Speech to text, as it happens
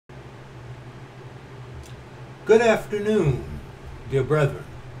Good afternoon, dear brethren,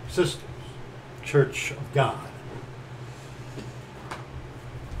 sisters, Church of God.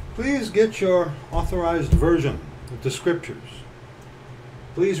 Please get your authorized version of the Scriptures.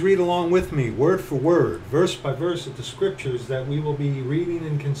 Please read along with me, word for word, verse by verse of the Scriptures that we will be reading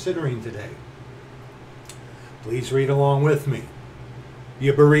and considering today. Please read along with me. Be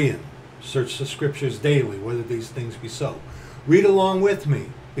a Berean. Search the Scriptures daily, whether these things be so. Read along with me,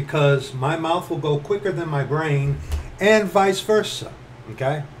 because my mouth will go quicker than my brain, and vice versa,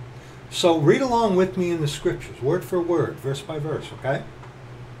 okay? So read along with me in the Scriptures, word for word, verse by verse, okay?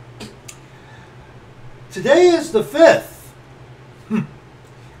 Today is the 5th,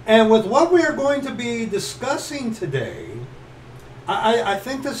 and with what we are going to be discussing today, I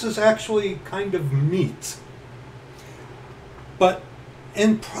think this is actually kind of neat. But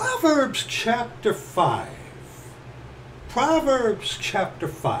in Proverbs chapter 5,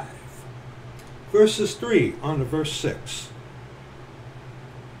 verses 3 on to verse 6.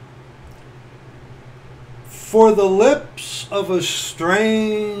 For the lips of a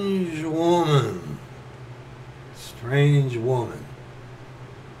strange woman,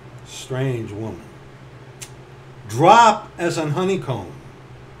 drop as an honeycomb,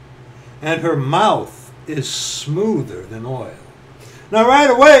 and her mouth is smoother than oil. Now right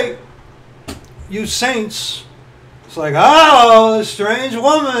away, you saints, it's like, oh, a strange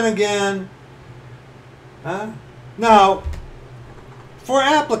woman again. Huh? Now, for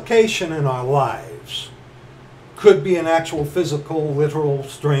application in our lives, could be an actual physical, literal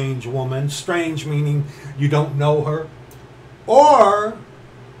strange woman. Strange meaning you don't know her. Or,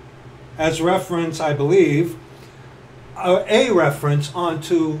 as reference, I believe, a reference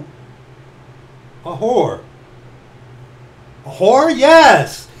onto a whore. A whore?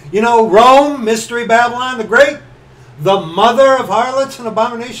 Yes. You know, Rome, Mystery Babylon the Great, the mother of harlots and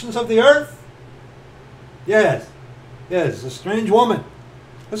abominations of the earth? Yes. Yes, a strange woman.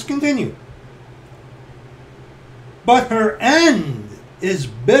 Let's continue. But her end is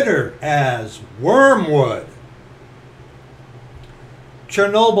bitter as wormwood.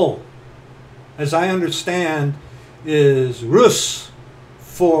 Chernobyl, as I understand, is Rus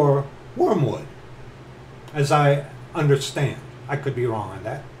for wormwood. As I understand. I could be wrong on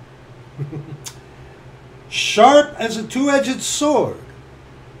that. Sharp as a two-edged sword.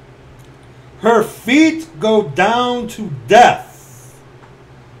 Her feet go down to death.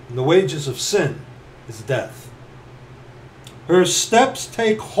 And the wages of sin is death. Her steps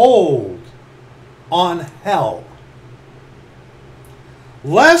take hold on hell.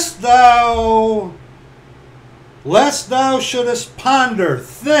 Lest thou shouldest ponder,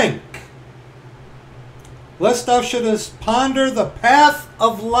 think. Lest thou shouldest ponder the path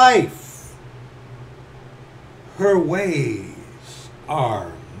of life. Her ways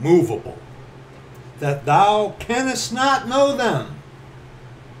are movable, that thou canst not know them.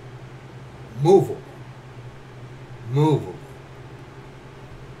 Movable.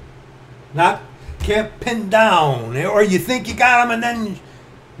 Not can't pin down, or you think you got them and then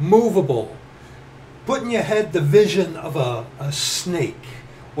movable. Put in your head the vision of a snake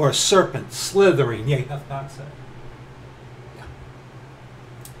or a serpent slithering. Yea, hath God said. Yeah.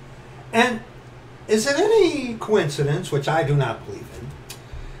 And is it any coincidence, which I do not believe in,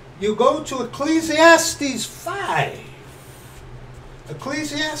 you go to Ecclesiastes 5.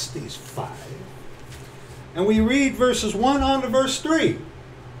 Ecclesiastes 5. And we read verses 1 on to verse 3.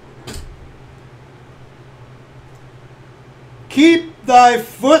 Keep thy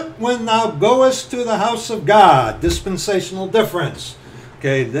foot when thou goest to the house of God. Dispensational difference.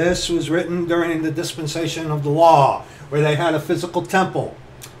 Okay, this was written during the dispensation of the law, where they had a physical temple.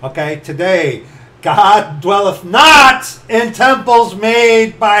 Okay, today, God dwelleth not in temples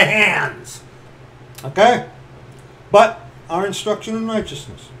made by hands. Okay? But our instruction in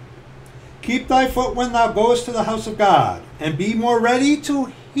righteousness. Keep thy foot when thou goest to the house of God, and be more ready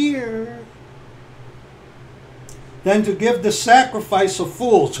to hear than to give the sacrifice of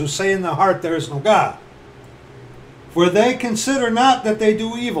fools who say in their heart there is no God. For they consider not that they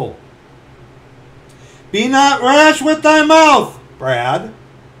do evil. Be not rash with thy mouth, Brad.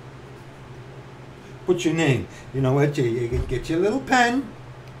 Put your name. You know what? You get your little pen.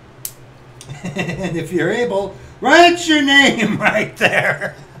 And if you're able, write your name right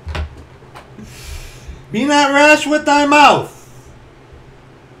there. Be not rash with thy mouth.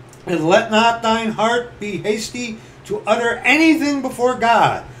 And let not thine heart be hasty to utter anything before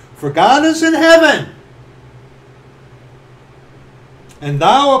God. For God is in heaven, and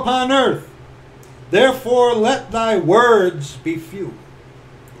thou upon earth. Therefore let thy words be few.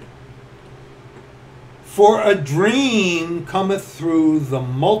 For a dream cometh through the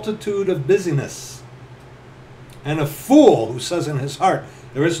multitude of busyness, And a fool who says in his heart,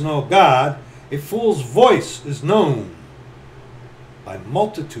 there is no God, a fool's voice is known by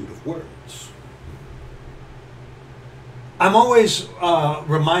multitude of words. I'm always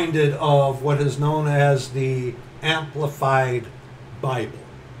reminded of what is known as the Amplified Bible,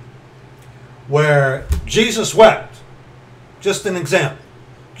 where Jesus wept. Just an example.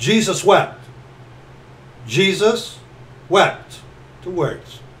 Jesus wept. Jesus wept. 2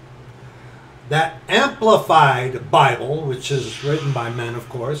 words. That Amplified Bible, which is written by men, of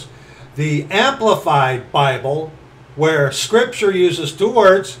course, the Amplified Bible, where Scripture uses 2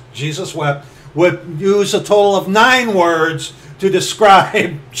 words, Jesus wept, would use a total of 9 words to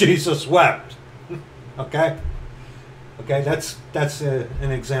describe Jesus wept. Okay? Okay, that's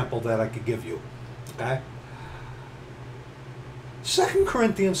an example that I could give you. Okay? 2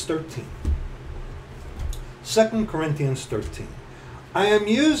 Corinthians 13. 2 Corinthians 13. I am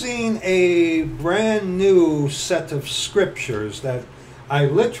using a brand new set of scriptures that a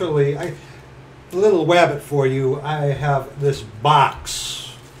little wabbit for you, I have this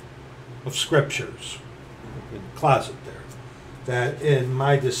box of scriptures in the closet there, that in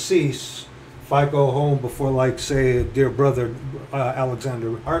my decease, if I go home before, like, say, dear brother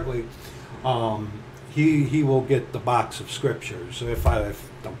Alexander Hartley, he will get the box of scriptures if I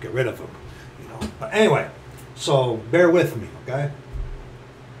don't get rid of them, you know. But anyway, so bear with me, okay?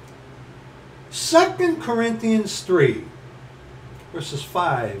 2 Corinthians 3, verses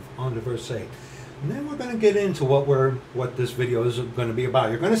 5 on to verse 8. And then we're going to get into what this video is going to be about.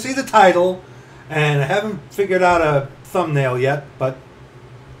 You're going to see the title, and I haven't figured out a thumbnail yet, but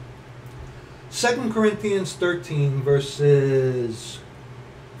 2 Corinthians 13, verses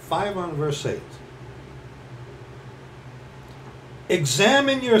 5 on verse 8.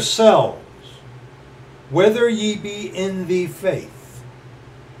 Examine yourselves whether ye be in the faith.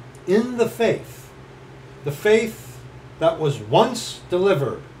 In the faith. The faith that was once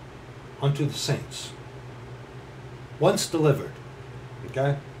delivered unto the saints. Once delivered.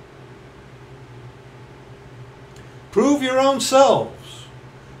 Okay? Prove your own selves.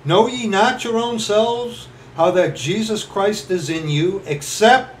 Know ye not your own selves, how that Jesus Christ is in you,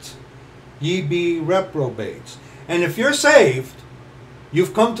 except ye be reprobates. And if you're saved,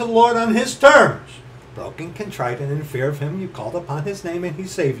 you've come to the Lord on His terms. Broken, contrite, and in fear of Him, you called upon His name and He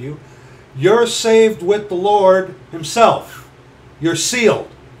saved you. You're saved with the Lord Himself. You're sealed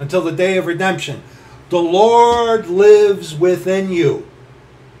until the day of redemption. The Lord lives within you.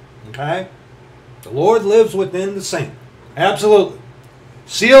 Okay? The Lord lives within the saint. Absolutely.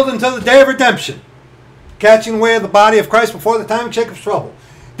 Sealed until the day of redemption. Catching away of the body of Christ before the time of Jacob's trouble.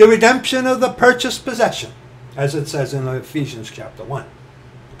 The redemption of the purchased possession, as it says in Ephesians chapter 1.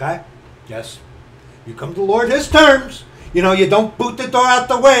 Okay? Yes. You come to the Lord His terms. You know, you don't boot the door out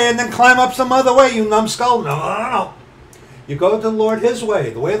the way and then climb up some other way, you numbskull. No. You go to the Lord His way,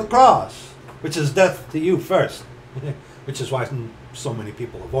 the way of the cross, which is death to you first, which is why so many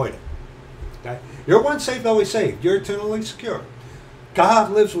people avoid it. Okay? You're once saved, always saved. You're eternally secure.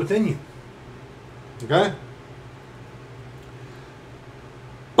 God lives within you. Okay?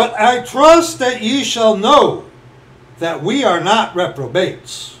 But I trust that ye shall know that we are not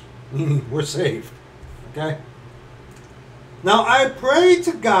reprobates, meaning we're saved. Okay? Now I pray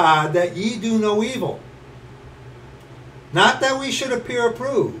to God that ye do no evil. Not that we should appear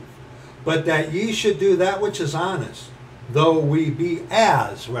approved, but that ye should do that which is honest, though we be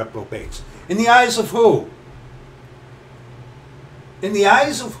as reprobates. In the eyes of who? In the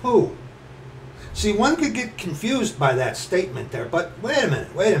eyes of who? See, one could get confused by that statement there, but wait a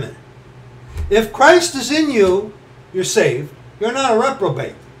minute. If Christ is in you, you're saved. You're not a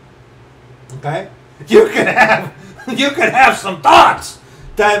reprobate. Okay? You could have some thoughts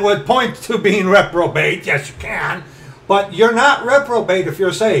that would point to being reprobate. Yes, you can. But you're not reprobate if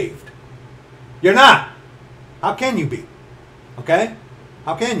you're saved. You're not. How can you be? Okay?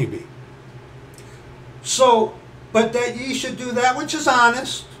 How can you be? So, but that ye should do that which is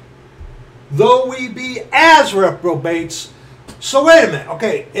honest, though we be as reprobates. So wait a minute.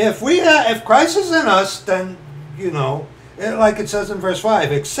 Okay, if Christ is in us, then, you know, like it says in verse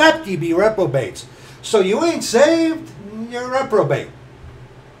 5, except ye be reprobates. So you ain't saved, you're a reprobate.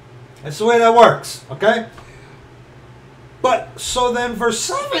 That's the way that works, okay? But, so then verse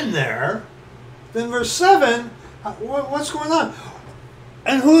 7 there, what's going on?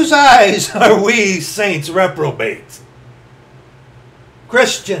 In whose eyes are we saints reprobate?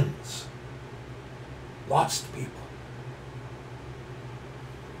 Christians. Lost people.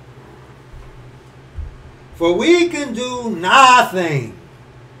 For we can do nothing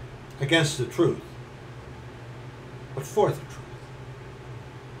against the truth, but for the truth.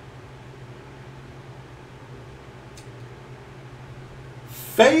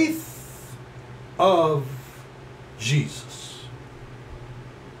 faith of Jesus.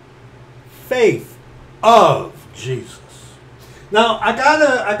 Faith of Jesus. Now I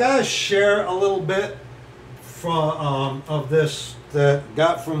gotta share a little bit from of this that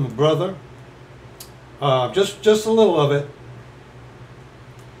got from a brother. Just a little of it.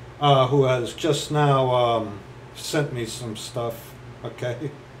 Who has just now sent me some stuff. Okay.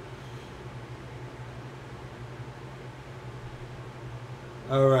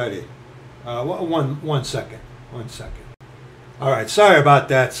 Alrighty. One second. 1 second. All right. Sorry about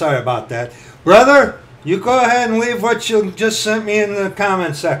that. Brother, you go ahead and leave what you just sent me in the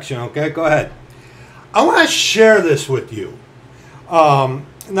comment section. Okay. Go ahead. I want to share this with you.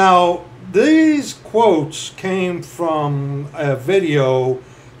 Now, these quotes came from a video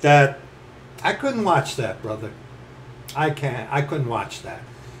that I couldn't watch that, brother. I couldn't watch that.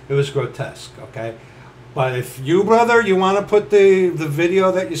 It was grotesque, okay? But if you, brother, you want to put the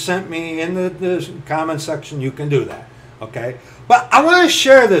video that you sent me in the comment section, you can do that, okay? But I want to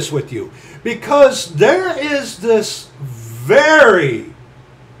share this with you because there is this very,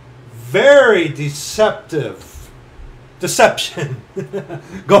 very deception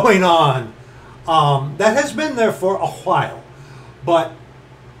going on that has been there for a while. But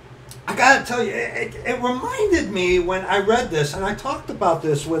I gotta tell you, it reminded me when I read this, and I talked about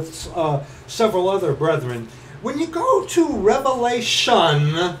this with several other brethren. When you go to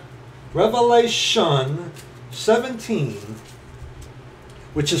Revelation 17,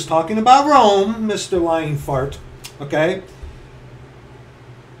 which is talking about Rome, Mr. Lying Fart, okay?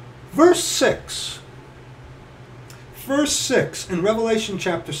 Verse 6 in Revelation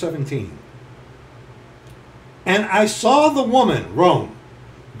chapter 17. And I saw the woman, Rome,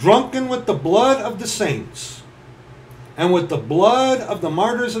 drunken with the blood of the saints and with the blood of the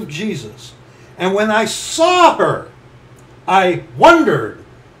martyrs of Jesus. And when I saw her, I wondered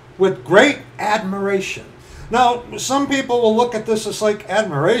with great admiration. Now, some people will look at this as like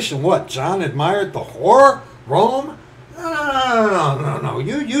admiration. What, John admired the whore, Rome? No.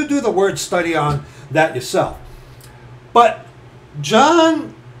 You do the word study on that yourself. But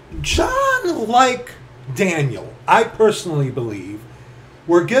John, like Daniel, I personally believe,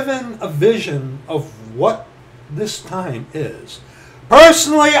 were given a vision of what this time is.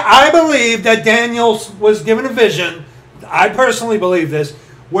 Personally, I believe that Daniel was given a vision, I personally believe this,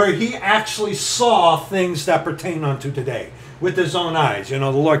 where he actually saw things that pertain unto today with his own eyes. You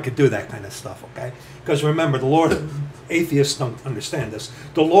know, the Lord could do that kind of stuff, okay? Because remember, the Lord, atheists don't understand this.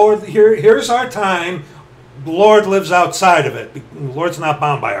 The Lord, here's our time. The Lord lives outside of it. The Lord's not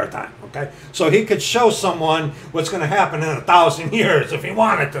bound by our time, okay? So he could show someone what's going to happen in 1,000 years if he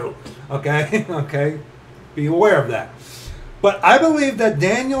wanted to, okay? Okay? Be aware of that. But I believe that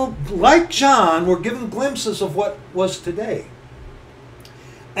Daniel, like John, were given glimpses of what was today.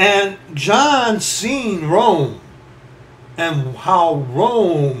 And John seen Rome and how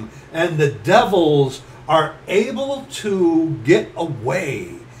Rome and the devils are able to get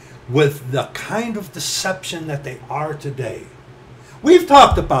away with the kind of deception that they are today. We've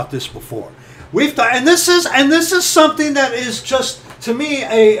talked about this before. And this is something that is just, to me,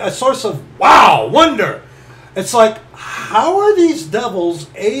 a source of wow, wonder. It's like, how are these devils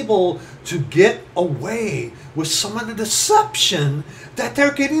able to get away with some of the deception that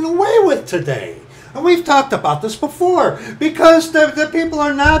they're getting away with today? And we've talked about this before, because the people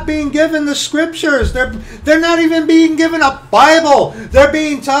are not being given the scriptures. They're not even being given a Bible. They're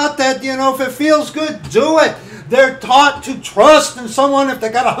being taught that, you know, if it feels good, do it. They're taught to trust in someone if they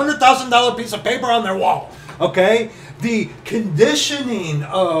got a $100,000 piece of paper on their wall. Okay? The conditioning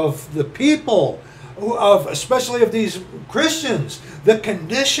of the people, especially of these Christians, the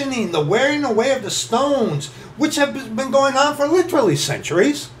conditioning, the wearing away of the stones, which have been going on for literally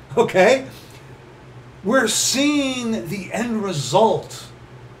centuries. Okay? We're seeing the end result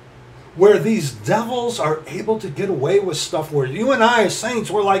where these devils are able to get away with stuff where you and I as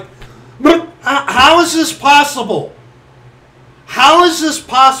saints, we're like, how is this possible? How is this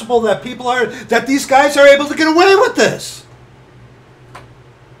possible that that these guys are able to get away with this?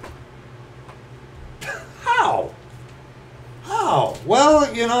 How?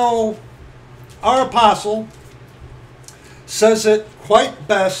 Well, you know, our apostle says it quite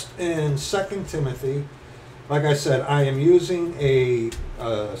best in 2 Timothy. Like I said, I am using a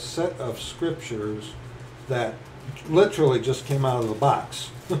set of scriptures that literally just came out of the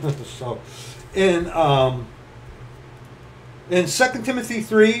box. So, in 2 Timothy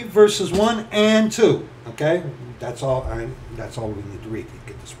 3, verses 1 and 2, okay? That's all we need to read to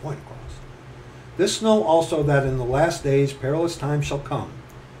get this point across. This know also that in the last days perilous times shall come,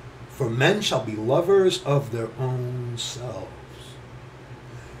 for men shall be lovers of their own selves,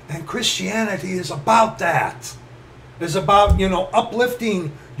 And Christianity is about that. It's about,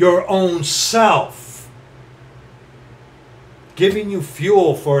 uplifting your own self. Giving you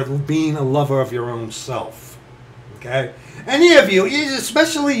fuel for being a lover of your own self. Okay? Any of you,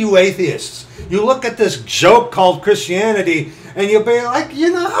 especially you atheists, you look at this joke called Christianity and you'll be like,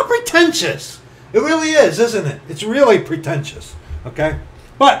 how pretentious. It really is, isn't it? It's really pretentious. Okay?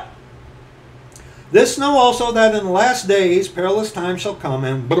 But this know also that in the last days perilous times shall come,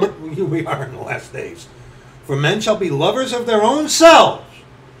 and we are in the last days. For men shall be lovers of their own selves,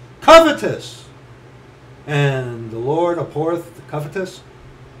 covetous, and the Lord abhorreth the covetous,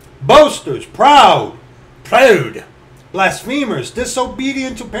 boasters, proud, blasphemers,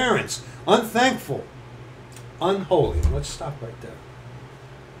 disobedient to parents, unthankful, unholy. Let's stop right there.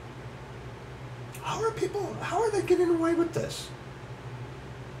 How are they getting away with this?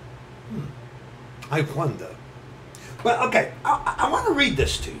 I wonder. But okay, I want to read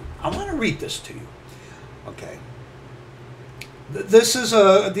this to you. Okay. This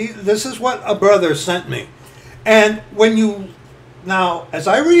is what a brother sent me. And now, as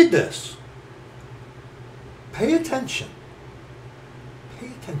I read this, pay attention. Pay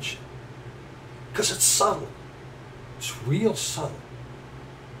attention. Because it's subtle. It's real subtle.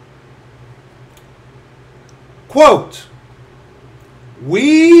 Quote,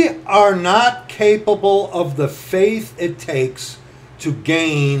 we are not capable of the faith it takes to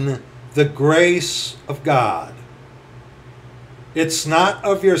gain the grace of God. It's not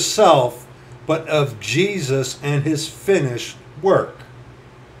of yourself, but of Jesus and his finished work.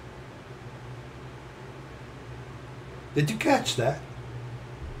 Did you catch that?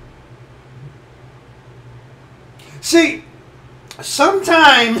 See,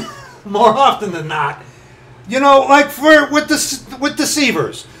 sometimes, more often than not, like with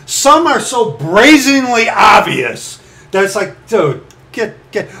deceivers, some are so brazenly obvious that it's like, dude, get.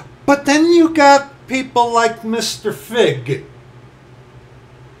 But then you got people like Mr. Fig,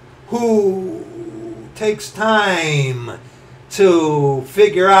 who takes time to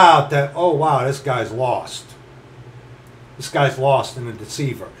figure out that, oh wow, this guy's lost. This guy's lost in a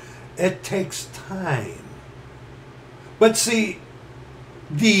deceiver. It takes time. But see,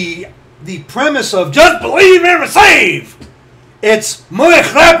 the premise of just believe and receive, it's muy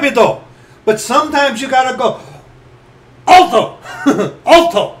rápido. But sometimes you gotta go, alto,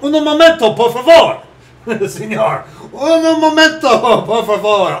 alto, un momento, por favor. Señor, un momento, por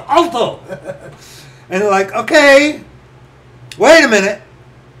favor, alto. And they're like, okay, wait a minute.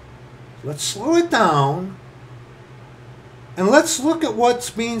 Let's slow it down. And let's look at what's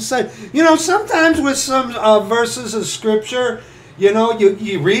being said. Sometimes with some verses of Scripture,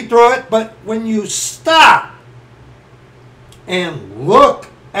 you read through it, but when you stop and look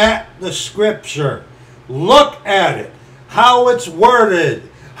at the Scripture, look at it, how it's worded,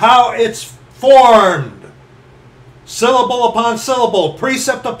 how it's formed, syllable upon syllable,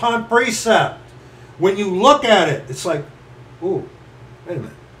 precept upon precept. When you look at it, it's like, ooh, wait a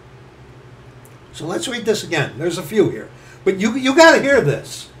minute. So let's read this again. There's a few here. But you got to hear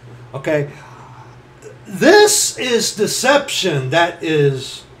this, okay? This is deception that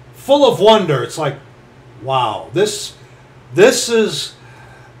is full of wonder. It's like, wow, this is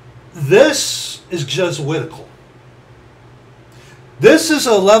Jesuitical. This is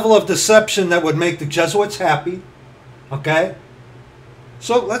a level of deception that would make the Jesuits happy, okay?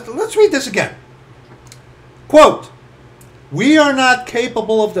 So let's read this again. Quote, we are not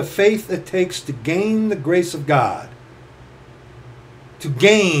capable of the faith it takes to gain the grace of God. To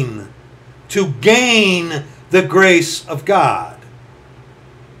gain the grace of God.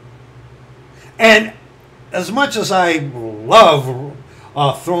 And as much as I love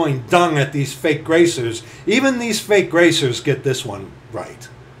throwing dung at these fake gracers, even these fake gracers get this one right.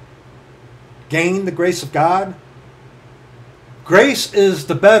 Gain the grace of God. Grace is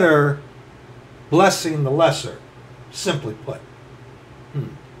the better, blessing the lesser, simply put.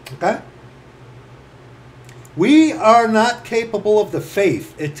 Okay? We are not capable of the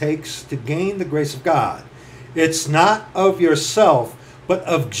faith it takes to gain the grace of God. It's not of yourself, but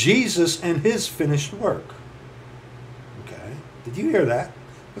of Jesus and his finished work. Okay? Did you hear that?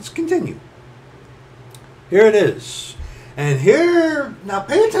 Let's continue. Here it is. And here, now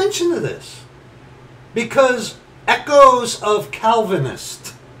pay attention to this. Because echoes of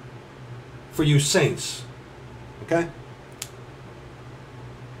Calvinist for you saints. Okay?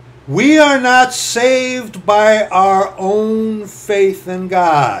 We are not saved by our own faith in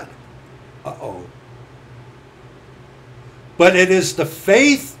God. Uh-oh. But it is the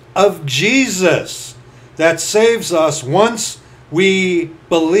faith of Jesus that saves us once we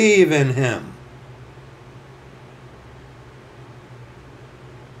believe in him.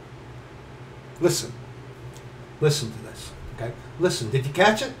 Listen. Listen to this. Okay? Listen. Did you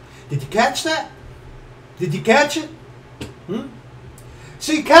catch it? Did you catch that? Did you catch it?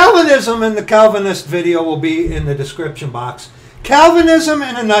 See, Calvinism, in the Calvinist video will be in the description box. Calvinism,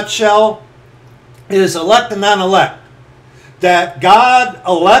 in a nutshell, is elect and non-elect. That God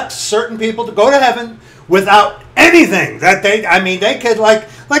elects certain people to go to heaven without anything. That they could, like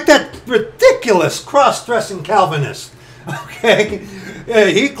that ridiculous cross-dressing Calvinist. Okay?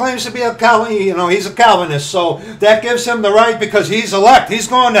 He claims to be a Calvinist, he's a Calvinist, so that gives him the right because he's elect. He's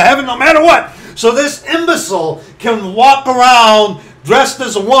going to heaven no matter what. So this imbecile can walk around dressed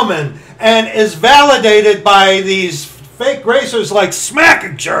as a woman and is validated by these fake gracers like Smack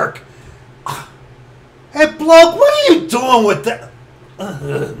a Jerk. Hey, bloke, what are you doing with that?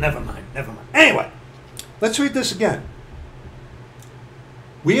 Never mind. Anyway, let's read this again.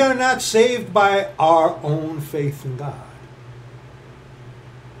 We are not saved by our own faith in God,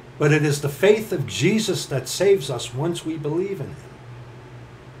 but it is the faith of Jesus that saves us once we believe in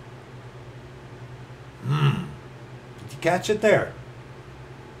Him. Did you catch it there?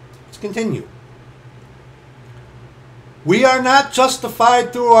 Let's continue. We are not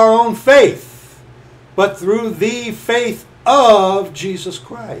justified through our own faith, but through the faith of Jesus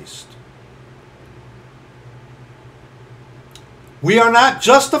Christ. We are not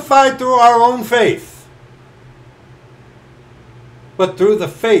justified through our own faith, but through the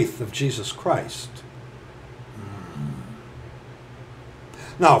faith of Jesus Christ.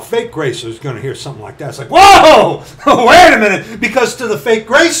 Now, a fake gracer is going to hear something like that. It's like, whoa, wait a minute. Because to the fake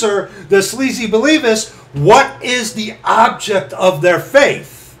gracer, the sleazy believers, what is the object of their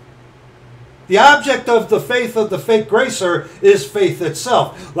faith? The object of the faith of the fake gracer is faith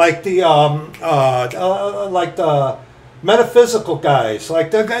itself. Like the metaphysical guys,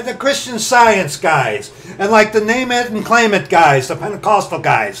 like the Christian Science guys, and like the name it and claim it guys, the Pentecostal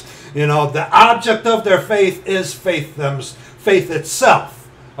guys. The object of their faith is faith itself.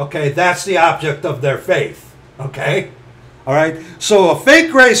 Okay, that's the object of their faith. Okay? All right? So a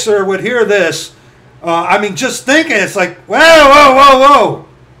fake gracer would hear this. Just thinking, it's like, whoa.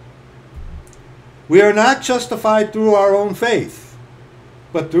 We are not justified through our own faith,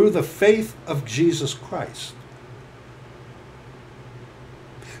 but through the faith of Jesus Christ.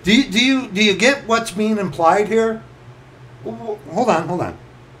 Do you get what's being implied here? Hold on.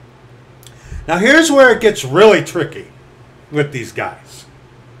 Now here's where it gets really tricky with these guys.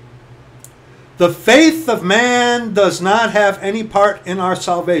 The faith of man does not have any part in our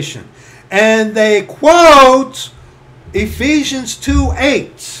salvation. And they quote Ephesians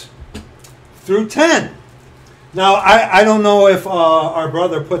 2:8 through 10. Now, I don't know if our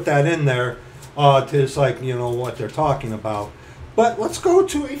brother put that in there to what they're talking about. But let's go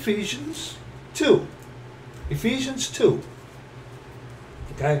to Ephesians 2. Ephesians 2.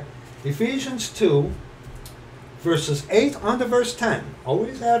 Okay? Ephesians 2, verses 8 on to verse 10.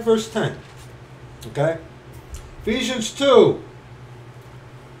 Always add verse 10. Okay? Ephesians 2,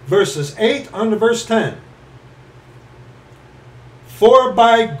 verses 8 on to verse 10. For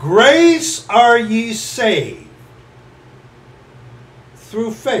by grace are ye saved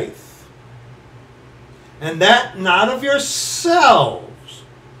through faith, and that not of yourselves.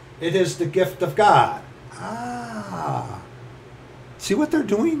 It is the gift of God. See what they're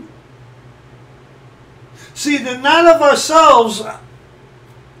doing? See, the not of ourselves,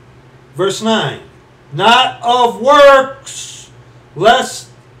 verse 9, not of works, lest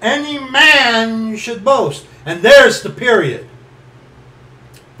any man should boast. And there's the period.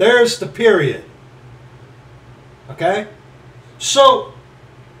 There's the period. Okay? So,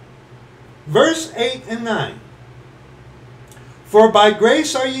 verse 8 and 9. For by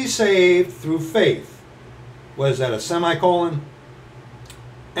grace are ye saved through faith. What is that, a semicolon?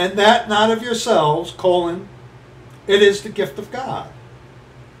 And that not of yourselves, colon, it is the gift of God.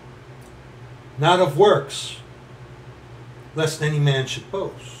 Not of works, lest any man should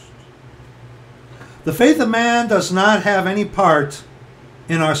boast. The faith of man does not have any part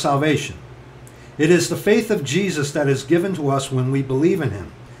in our salvation. It is the faith of Jesus that is given to us when we believe in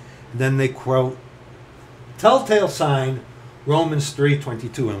Him. Then they quote, telltale sign, Romans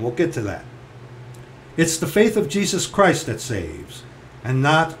 3:22, and we'll get to that. It's the faith of Jesus Christ that saves, and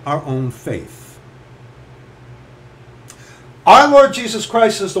not our own faith. Our Lord Jesus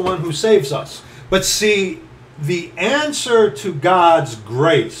Christ is the one who saves us. But see, the answer to God's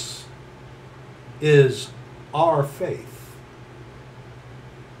grace is our faith.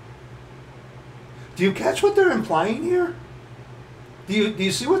 Do you catch what they're implying here? Do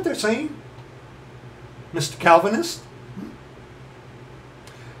you see what they're saying, Mr. Calvinist?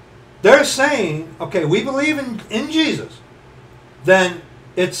 They're saying, okay, we believe in Jesus. Then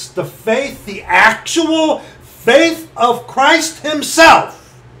It's the faith, the actual faith of Christ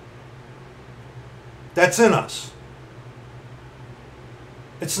himself that's in us.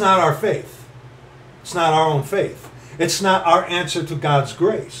 It's not our faith. It's not our own faith. It's not our answer to God's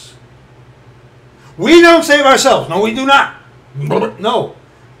grace. We don't save ourselves. No, we do not. No.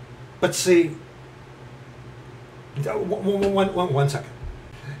 But see, one second.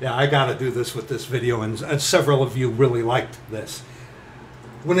 Yeah, I got to do this with this video, and several of you really liked this.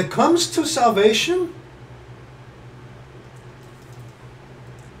 When it comes to salvation,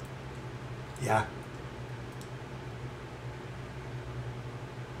 yeah,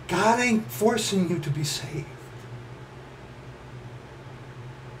 God ain't forcing you to be saved.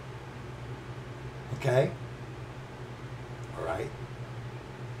 Okay? All right.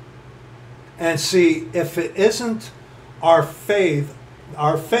 And see, if it isn't our faith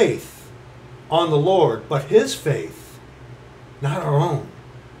on the Lord, but his faith, not our own.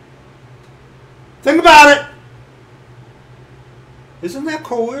 Think about it. Isn't that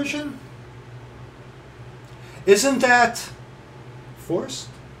coercion? Isn't that forced?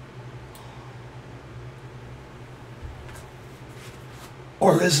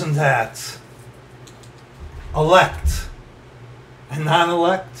 Or isn't that elect and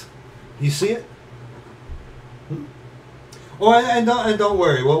non-elect? You see it? Oh, and don't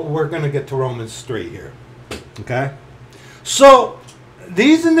worry. Well, we're going to get to Romans 3 here. Okay? So,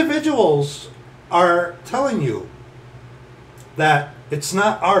 these individuals are telling you that it's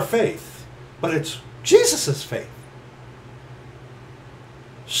not our faith, but it's Jesus' faith.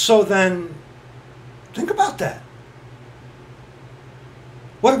 So then, think about that.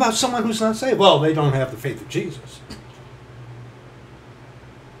 What about someone who's not saved? Well, they don't have the faith of Jesus.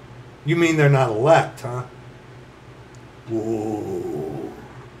 You mean they're not elect, huh? Ooh.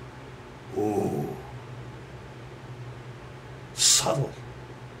 Ooh. Subtle.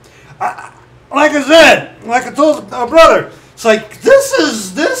 Like I said, like I told our brother, it's like, this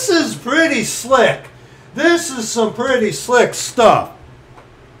is pretty slick. This is some pretty slick stuff.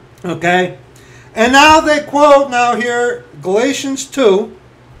 Okay? And now they quote now here Galatians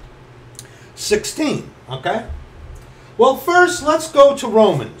 2:16. Okay? Well, first let's go to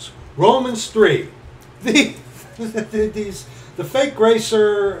Romans. Romans 3. The fake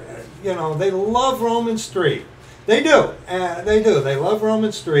gracer, you know, they love Romans 3. They do. They do. They love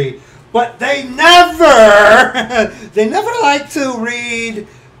Romans 3. But they never like to read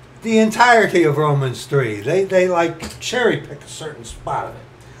the entirety of Romans 3. They like cherry pick a certain spot of it.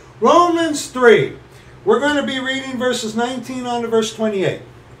 Romans 3. We're going to be reading verses 19 on to verse 28.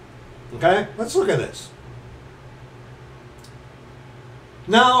 Okay? Let's look at this.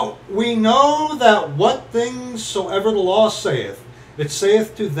 Now we know that what things soever the law saith, it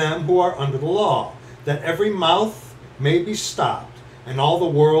saith to them who are under the law, that every mouth may be stopped, and all the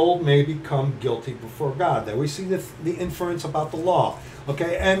world may become guilty before God. There we see the inference about the law.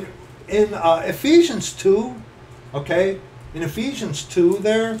 Okay, and in Ephesians 2, okay, in Ephesians 2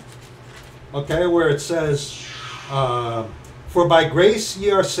 there, okay, where it says, for by grace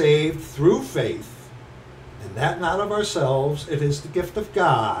ye are saved through faith, and that not of ourselves, it is the gift of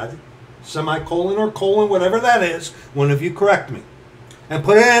God, semicolon or colon, whatever that is. One of you correct me. And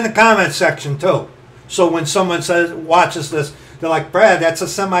put it in the comment section too. So when someone says, watches this, they're like, Brad, that's a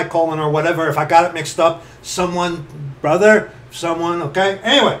semicolon or whatever. If I got it mixed up, someone, brother, someone, okay?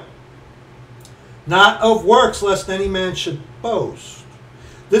 Anyway. Not of works, lest any man should boast.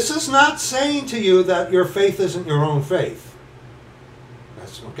 This is not saying to you that your faith isn't your own faith.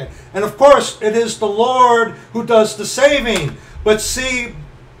 That's okay. And of course, it is the Lord who does the saving. But see,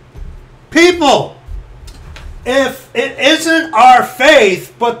 people, if it isn't our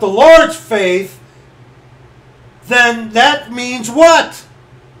faith, but the Lord's faith, then that means what?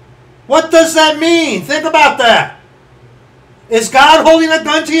 What does that mean? Think about that. Is God holding a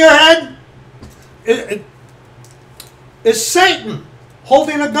gun to your head? Is Satan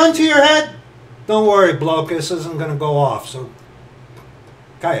holding a gun to your head? Don't worry, bloke, this isn't going to go off, so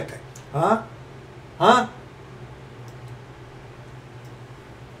cállate. Huh? Huh?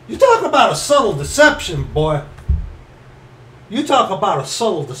 You talk about a subtle deception, boy. You talk about a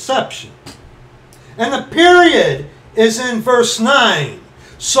subtle deception. And the period is in verse 9.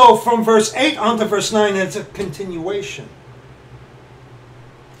 So from verse 8 on to verse 9, it's a continuation.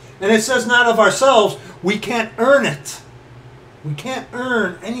 And it says, not of ourselves, we can't earn it. We can't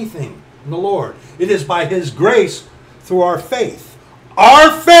earn anything in the Lord. It is by His grace through our faith.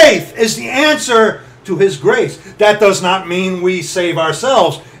 Our faith is the answer to His grace. That does not mean we save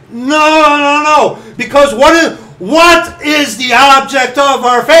ourselves. No. Because what is the object of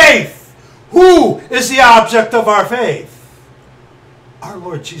our faith? Who is the object of our faith? our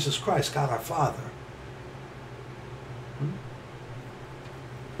Lord Jesus Christ, God our Father.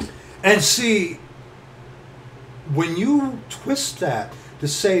 And see, when you twist that to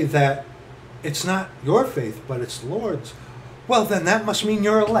say that it's not your faith, but it's the Lord's, well, then that must mean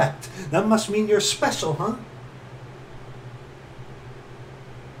you're elect. That must mean you're special, huh?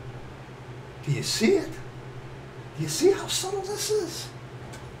 Do you see it? Do you see how subtle this is?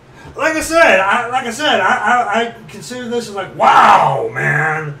 Like I said, I consider this as like, wow,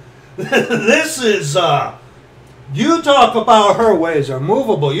 man. This is, you talk about her ways are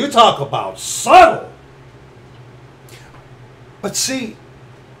movable. You talk about subtle. But see,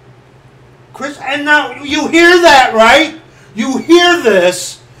 Chris, and now you hear that, right? You hear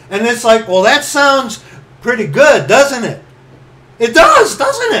this, and it's like, well, that sounds pretty good, doesn't it? It does,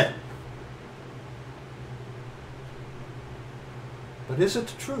 doesn't it? But is it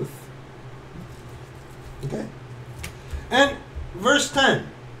the truth? Okay. And verse 10.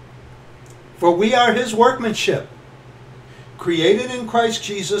 For we are his workmanship, created in Christ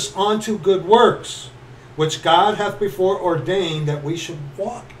Jesus unto good works, which God hath before ordained that we should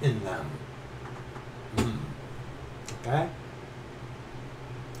walk in them. Okay?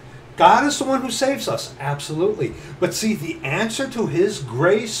 God is the one who saves us, absolutely. But see, the answer to his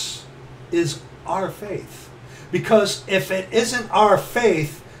grace is our faith. Because if it isn't our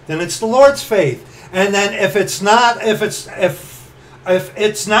faith, then it's the Lord's faith. And then if it's not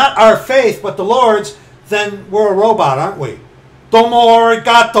our faith but the Lord's, then we're a robot, aren't we? Domo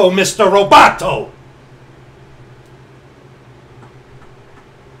arigato, Mr. Roboto.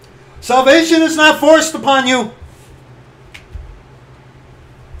 Salvation is not forced upon you.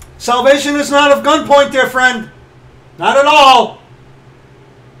 Salvation is not of gunpoint, dear friend. Not at all.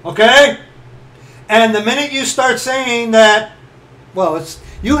 Okay? And the minute you start saying that, well, it's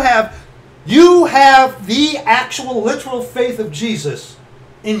you have the actual literal faith of Jesus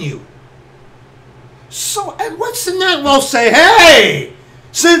in you. So, and what's in that? Well, say, hey,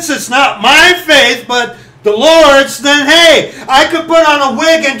 since it's not my faith, but the Lord's, then hey, I could put on a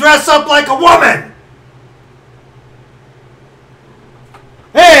wig and dress up like a woman.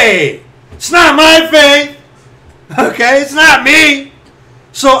 Hey, it's not my faith. Okay, it's not me.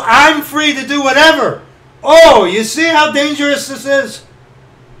 So I'm free to do whatever. Oh, you see how dangerous this is?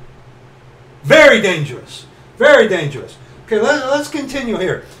 Very dangerous. Very dangerous. Okay, let's continue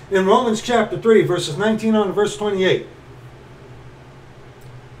here. In Romans chapter 3, verses 19 on to verse 28.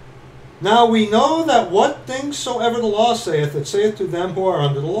 Now we know that what things soever the law saith, it saith to them who are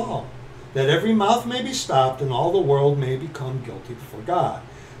under the law, that every mouth may be stopped, and all the world may become guilty before God.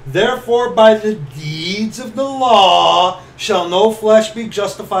 Therefore by the deeds of the law shall no flesh be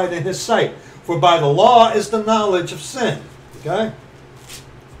justified in his sight. For by the law is the knowledge of sin. Okay?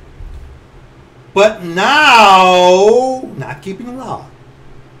 But now, not keeping the law,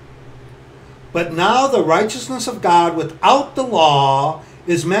 but now the righteousness of God without the law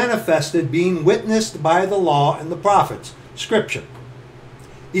is manifested, being witnessed by the law and the prophets. Scripture.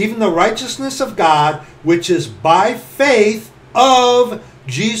 Even the righteousness of God, which is by faith of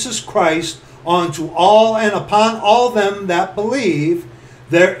Jesus Christ, unto all and upon all them that believe,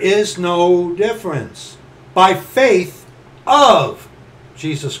 there is no difference. By faith of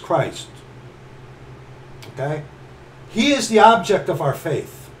Jesus Christ. Okay? He is the object of our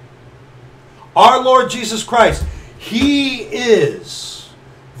faith. Our Lord Jesus Christ, he is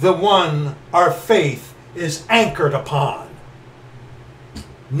the one our faith is anchored upon.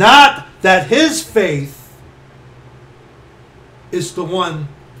 Not that his faith is the one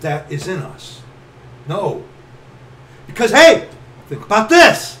that is in us. No. Because, hey, think about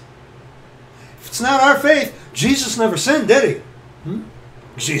this. If it's not our faith, Jesus never sinned, did he?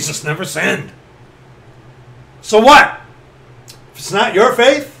 Jesus never sinned. So what? If it's not your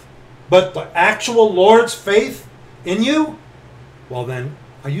faith, but the actual Lord's faith in you, well then,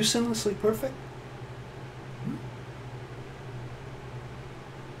 are you sinlessly perfect?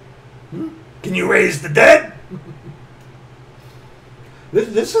 Can you raise the dead?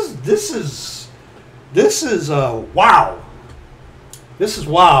 This is wow. This is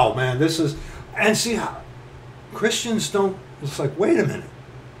wow, man. This is, and see how Christians don't. It's like, wait a minute,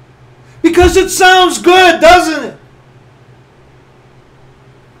 because it sounds good, doesn't it?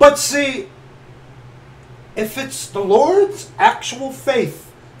 But see, if it's the Lord's actual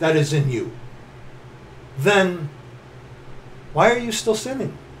faith that is in you, then why are you still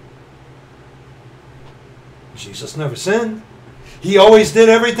sinning? Jesus never sinned. He always did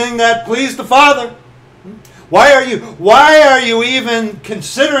everything that pleased the Father. Why are you even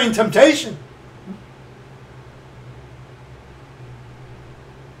considering temptation?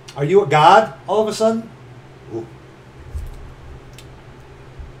 Are you a God all of a sudden? Ooh.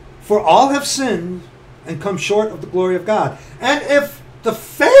 For all have sinned and come short of the glory of God. And if the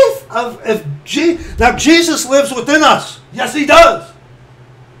faith of now Jesus lives within us. Yes, he does.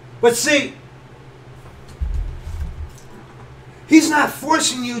 But see, he's not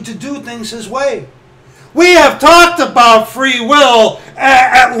forcing you to do things his way. We have talked about free will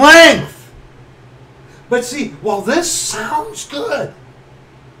at length. But see, while this sounds good,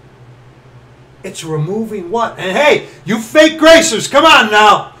 it's removing what? And hey, you fake gracers, come on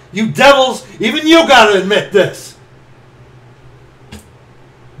now. You devils, even you got to admit this.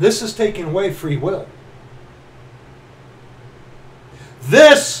 This is taking away free will.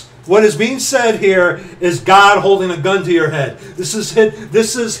 This, what is being said here, is God holding a gun to your head. This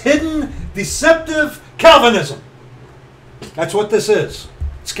is hidden, deceptive Calvinism. That's what this is.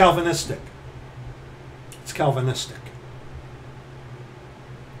 It's Calvinistic. It's Calvinistic.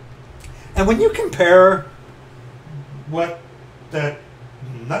 And when you compare what that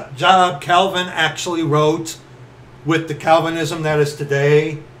nut job Calvin actually wrote with the Calvinism that is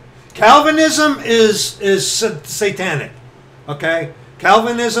today, Calvinism is satanic. Okay?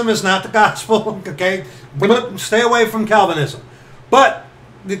 Calvinism is not the gospel. Okay? Stay away from Calvinism. But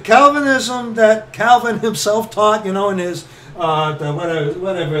the Calvinism that Calvin himself taught, in his whatever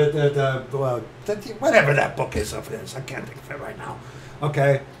that book is of his, I can't think of it right now.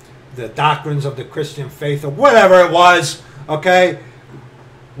 Okay? The Doctrines of the Christian Faith, or whatever it was. Okay?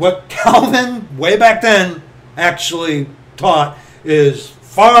 What Calvin, way back then, actually taught is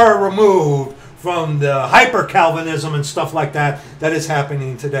far removed from the hyper-Calvinism and stuff like that is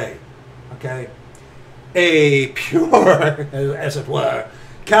happening today. Okay? A pure, as it were,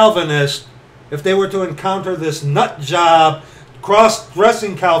 Calvinist, if they were to encounter this nut job,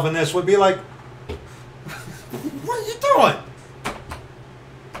 cross-dressing Calvinist, would be like, what are you doing?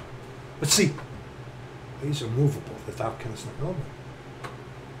 But see, these are movable without constant movement.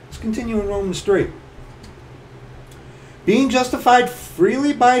 Let's continue in Romans 3. Being justified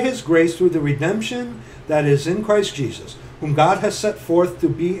freely by his grace through the redemption that is in Christ Jesus, whom God has set forth to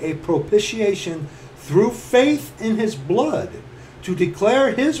be a propitiation through faith in his blood, to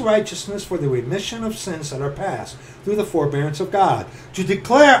declare his righteousness for the remission of sins that are past, through the forbearance of God. To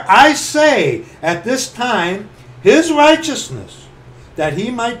declare, I say, at this time, his righteousness, that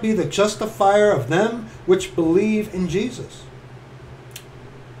he might be the justifier of them which believe in Jesus.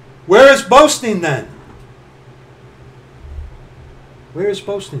 Where is boasting then? Where is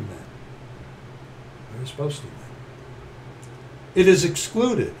boasting then? Where is boasting then? It is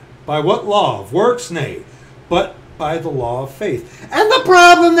excluded. By what law? Of works? Nay, but by the law of faith. And the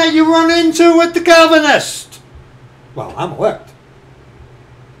problem that you run into with the Calvinist. Well, I'm elect.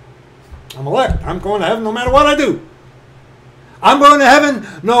 I'm elect. I'm going to heaven no matter what I do. I'm going to heaven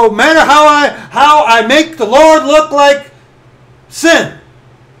no matter how I make the Lord look like sin.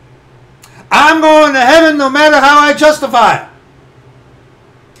 I'm going to heaven no matter how I justify it.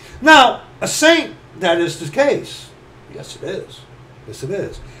 Now, a saint, that is the case. Yes, it is. Yes, it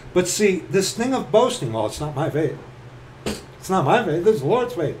is. But see, this thing of boasting, well, it's not my faith. It's not my faith. This is the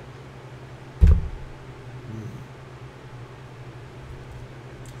Lord's faith.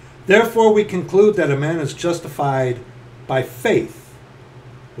 Therefore, we conclude that a man is justified by faith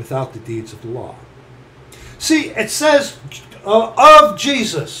without the deeds of the law. See, it says of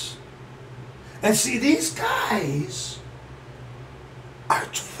Jesus. And see, these guys are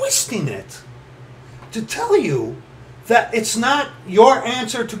twisting it to tell you that it's not your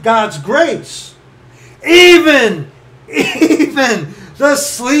answer to God's grace. Even the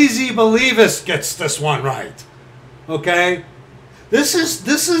sleazy believist gets this one right. Okay? This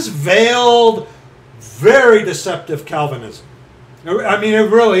is veiled, very deceptive Calvinism. I mean, it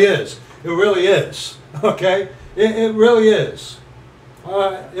really is. It really is. Okay? It really is.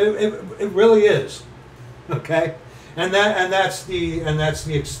 It really is. Okay? And that's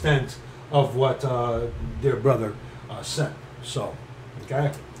the extent of what dear brother said. So,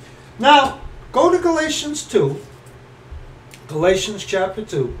 okay. Now go to Galatians 2. Galatians chapter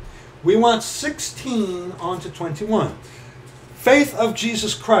 2. We want 16 on to 21. Faith of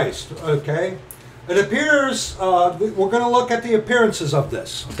Jesus Christ. Okay. It appears we're going to look at the appearances of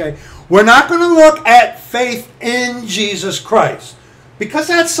this. Okay. We're not going to look at faith in Jesus Christ because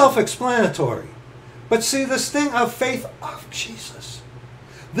that's self-explanatory. But see, this thing of faith of Jesus.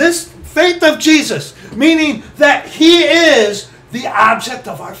 This faith of Jesus, meaning that he is the object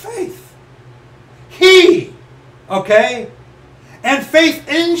of our faith. He, okay? And faith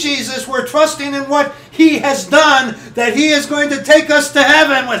in Jesus, we're trusting in what he has done, that he is going to take us to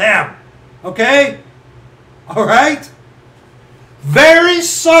heaven with him. Okay? All right? Very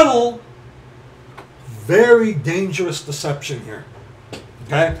subtle, very dangerous deception here.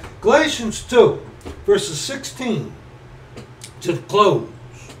 Okay? Galatians 2, verses 16 to close.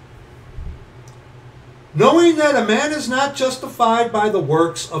 Knowing that a man is not justified by the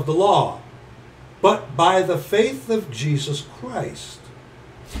works of the law, but by the faith of Jesus Christ.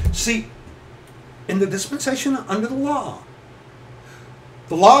 See, in the dispensation under the law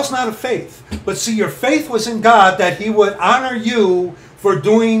is not of faith. But see, your faith was in God that he would honor you for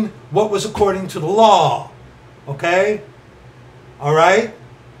doing what was according to the law. Okay? All right?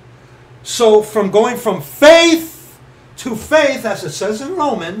 So from going from faith to faith, as it says in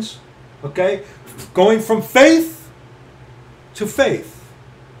Romans, okay, going from faith to faith.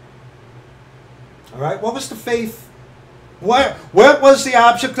 All right? What was the faith? What was the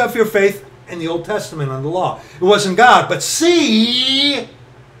object of your faith in the Old Testament under the law? It wasn't God. But see,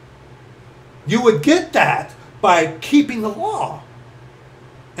 you would get that by keeping the law.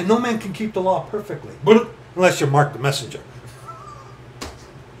 And no man can keep the law perfectly. Unless you're Mark the messenger.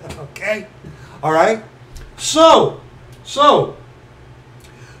 Okay? All right? So,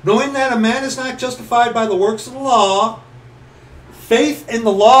 knowing that a man is not justified by the works of the law, faith in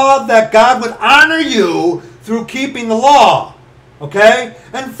the law that God would honor you through keeping the law. Okay?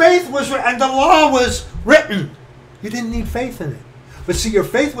 And and the law was written. You didn't need faith in it. But see, your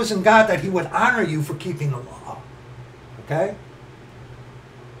faith was in God that he would honor you for keeping the law. Okay?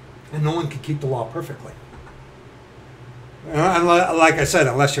 And no one can keep the law perfectly. And like I said,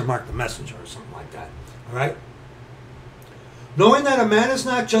 unless you're Mark the messenger or something like that. All right? Knowing that a man is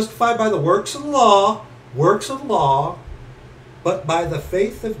not justified by the works of the law, but by the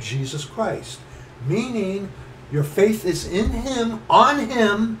faith of Jesus Christ. Meaning, your faith is in him, on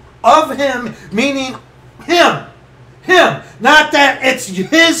him, of him, meaning him. Him. Not that it's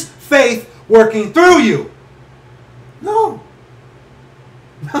his faith working through you. No.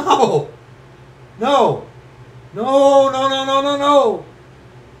 No. No. No, no, no, no, no, no.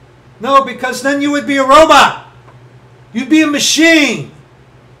 No, because then you would be a robot. You'd be a machine.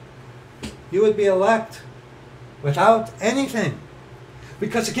 You would be elect without anything.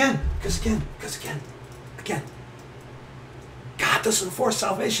 Because again, God doesn't force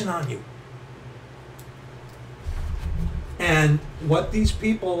salvation on you. And what these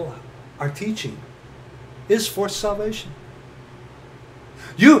people are teaching is forced salvation.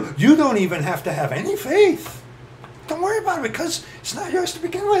 You don't even have to have any faith. Don't worry about it because it's not yours to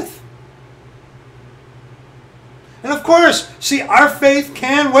begin with. And of course, see, our faith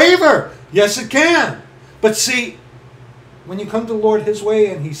can waver. Yes, it can. But see, when you come to the Lord his way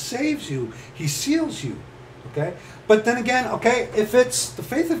and he saves you, he seals you. Okay? But then again, okay, if it's the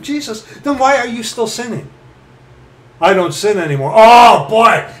faith of Jesus, then why are you still sinning? I don't sin anymore. Oh,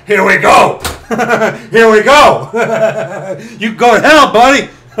 boy, here we go. Here we go. You go to hell, buddy.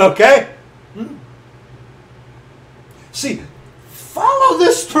 Okay? See, follow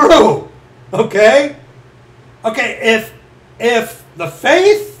this through. Okay? Okay, if the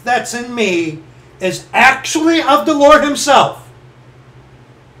faith that's in me is actually of the Lord himself,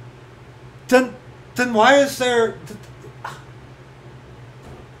 then why is there...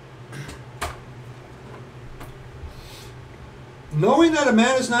 Knowing that a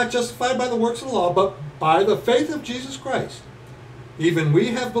man is not justified by the works of the law, but by the faith of Jesus Christ. Even we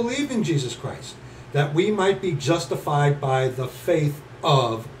have believed in Jesus Christ, that we might be justified by the faith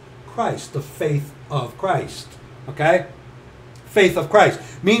of Christ. The faith of Christ. Okay? Faith of Christ.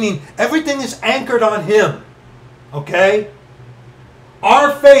 Meaning everything is anchored on him. Okay?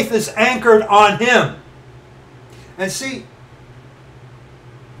 Our faith is anchored on him. And see,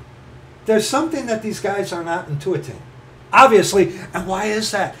 there's something that these guys are not intuiting. Obviously. And why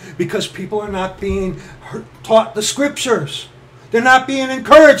is that? Because people are not being taught the scriptures. They're not being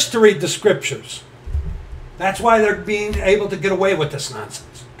encouraged to read the scriptures. That's why they're being able to get away with this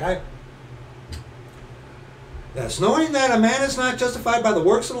nonsense. Okay? Yes, knowing that a man is not justified by the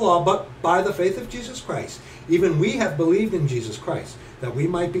works of the law, but by the faith of Jesus Christ. Even we have believed in Jesus Christ, that we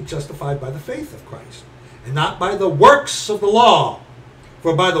might be justified by the faith of Christ, and not by the works of the law.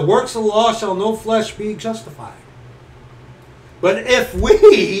 For by the works of the law shall no flesh be justified. But if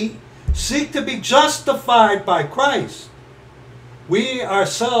we seek to be justified by Christ, we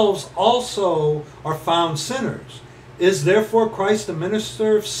ourselves also are found sinners. Is therefore Christ a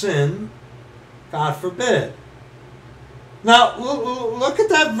minister of sin? God forbid. Now, look at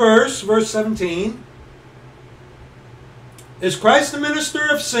that verse 17. Is Christ the minister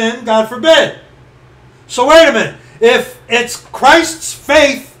of sin? God forbid. So wait a minute. If it's Christ's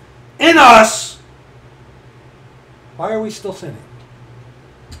faith in us, why are we still sinning?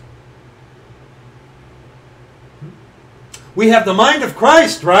 We have the mind of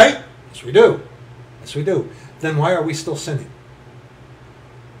Christ, right? Yes, we do. Yes, we do. Then why are we still sinning?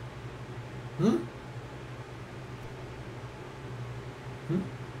 Hmm? Hmm?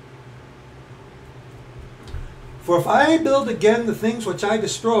 For if I build again the things which I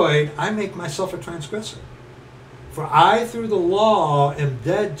destroyed, I make myself a transgressor. For I, through the law, am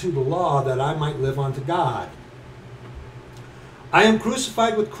dead to the law, that I might live unto God. I am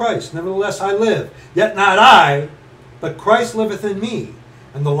crucified with Christ, nevertheless I live. Yet not I, but Christ liveth in me.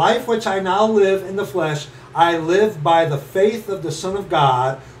 And the life which I now live in the flesh, I live by the faith of the Son of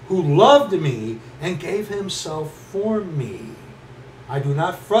God, who loved me and gave himself for me. I do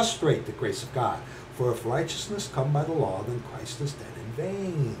not frustrate the grace of God. For if righteousness come by the law, then Christ is dead in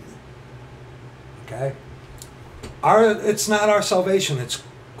vain. Okay? It's not our salvation, it's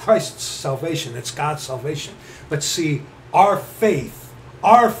Christ's salvation, it's God's salvation. But see, our faith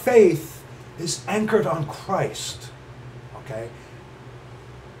is anchored on Christ. Okay?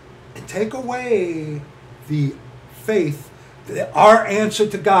 And take away the faith, our answer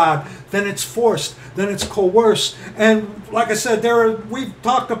to God, then it's forced, then it's coerced. And like I said, we've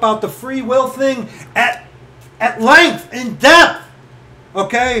talked about the free will thing at length, in depth.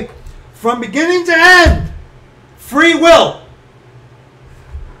 Okay? From beginning to end, free will.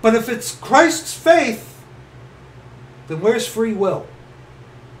 But if it's Christ's faith, then where's free will?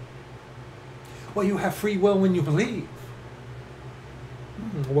 Well, you have free will when you believe.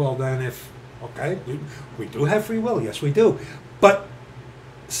 Well, then we do have free will. Yes, we do. But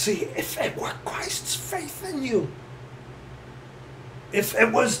see, if it were Christ's faith in you, if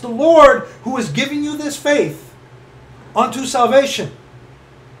it was the Lord who was giving you this faith unto salvation,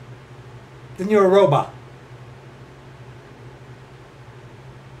 then you're a robot.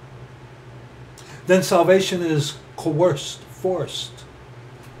 Then salvation is coerced, forced.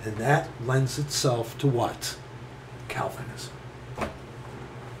 And that lends itself to what? Calvinism.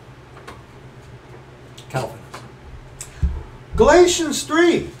 Calvinism. Galatians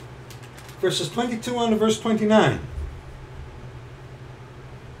 3, verses 22 on to verse 29.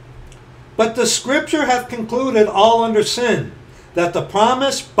 But the Scripture hath concluded all under sin, that the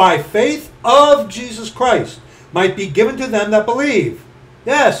promise by faith of Jesus Christ might be given to them that believe.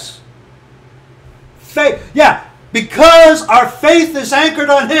 Yes. Faith. Yeah. Because our faith is anchored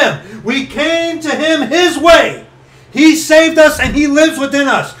on Him. We came to Him His way. He saved us and He lives within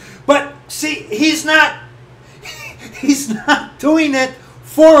us. But see, He's not doing it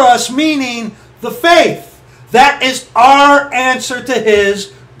for us, meaning the faith. That is our answer to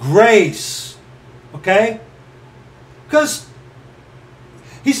His grace. Okay? Because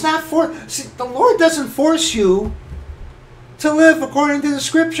He's not the Lord doesn't force you to live according to the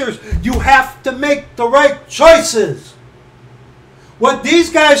Scriptures. You have to make the right choices. What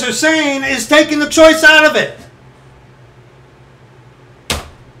these guys are saying is taking the choice out of it.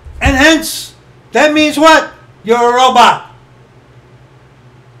 And hence, that means what? You're a robot.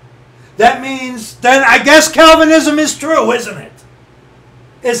 That means, then I guess Calvinism is true, isn't it?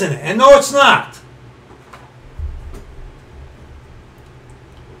 Isn't it? And no, it's not.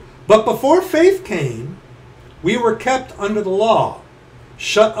 But before faith came, we were kept under the law,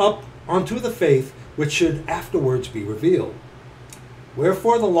 shut up unto the faith which should afterwards be revealed.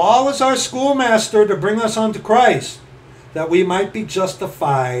 Wherefore the law was our schoolmaster to bring us unto Christ, that we might be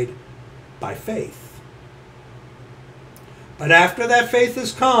justified by faith. But after that faith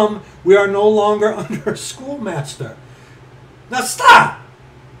is come, we are no longer under a schoolmaster. Now stop!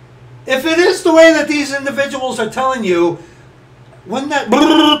 If it is the way that these individuals are telling you, wouldn't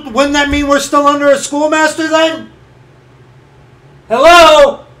that mean we're still under a schoolmaster then?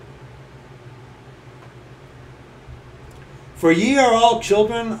 Hello? For ye are all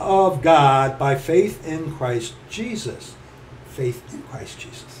children of God by faith in Christ Jesus. Faith in Christ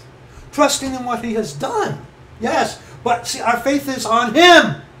Jesus. Trusting in what He has done. Yes, but see, our faith is on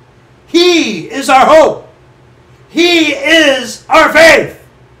Him. He is our hope. He is our faith.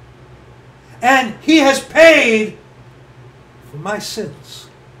 And He has paid for my sins.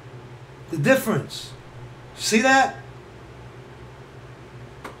 The difference. See that?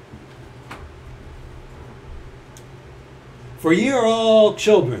 For ye are all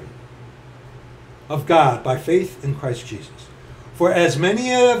children of God by faith in Christ Jesus. For as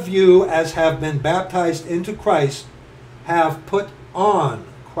many of you as have been baptized into Christ have put on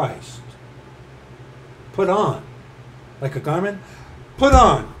Christ. Put on. Like a garment? Put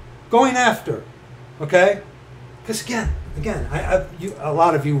on. Going after. Okay? Because again, a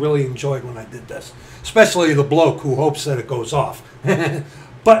lot of you really enjoyed when I did this. Especially the bloke who hopes that it goes off.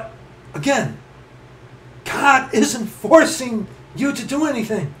 But again, God isn't forcing you to do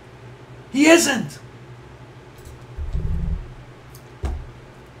anything. He isn't.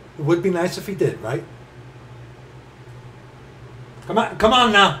 It would be nice if He did, right? Come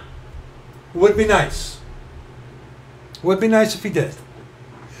on now. It would be nice. It would be nice if he did.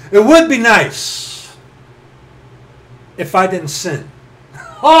 It would be nice if I didn't sin.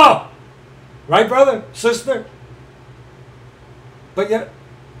 Oh! Right, brother? Sister? But yet,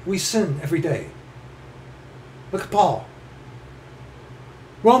 we sin every day. Look at Paul.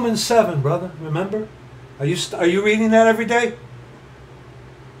 Romans 7, brother. Remember? Are you reading that every day?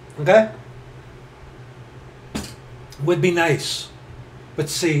 Okay? Would be nice. But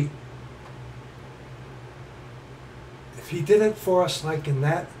see, if he did it for us like in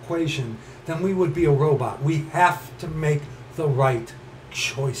that equation, then we would be a robot. We have to make the right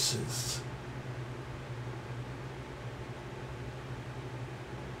choices.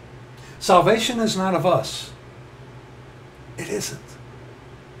 Salvation is not of us. It isn't.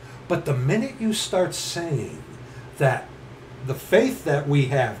 But the minute you start saying that the faith that we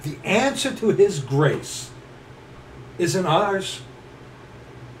have, the answer to his grace, isn't ours,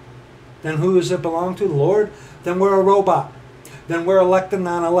 then who does it belong to? The Lord? Then we're a robot. Then we're elect and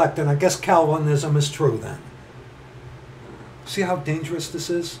non-elect. And I guess Calvinism is true then. See how dangerous this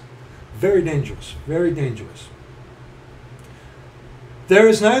is? Very dangerous. Very dangerous. There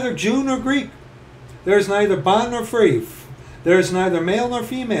is neither Jew nor Greek. There is neither bond nor free. There is neither male nor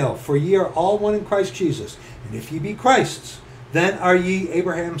female, for ye are all one in Christ Jesus. And if ye be Christ's, then are ye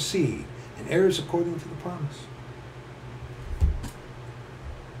Abraham's seed, and heirs according to the promise.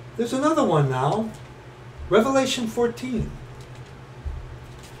 There's another one now. Revelation 14.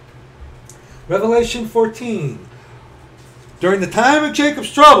 Revelation 14. During the time of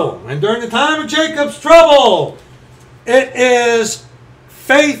Jacob's trouble, and during the time of Jacob's trouble, it is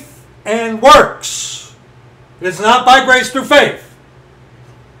faith and works. It is not by grace through faith.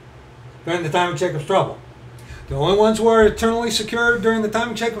 During the time of Jacob's trouble. The only ones who are eternally secure during the time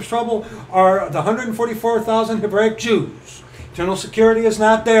of Jacob's trouble are the 144,000 Hebraic Jews. Eternal security is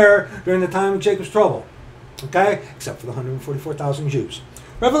not there during the time of Jacob's trouble. Okay? Except for the 144,000 Jews.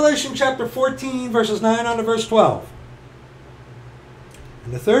 Revelation chapter 14, verses 9 on to verse 12.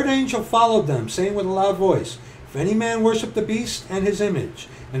 And the third angel followed them, saying with a loud voice, If any man worship the beast and his image,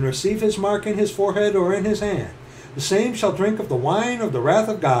 and receive his mark in his forehead or in his hand, the same shall drink of the wine of the wrath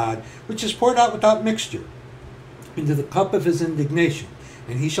of God, which is poured out without mixture, into the cup of his indignation.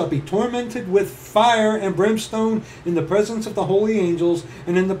 And he shall be tormented with fire and brimstone in the presence of the holy angels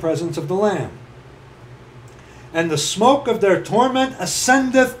and in the presence of the Lamb. And the smoke of their torment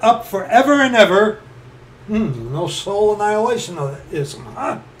ascendeth up forever and ever. No soul annihilationism,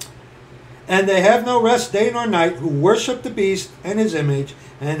 huh? And they have no rest day nor night, who worship the beast and his image,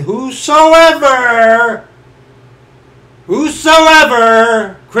 and whosoever,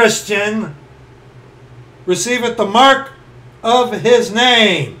 Christian, receiveth the mark of his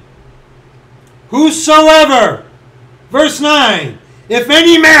name. Whosoever. Verse 9. If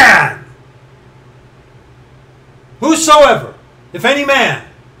any man. Whosoever. If any man.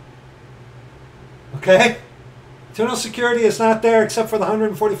 Okay? Eternal security is not there except for the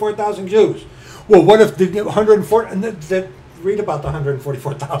 144,000 Jews. Well, what if the 104... Read about the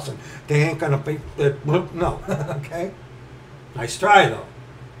 144,000. They ain't going to be... No. Okay? Nice try, though.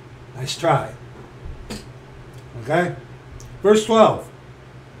 Nice try. Okay? Verse 12.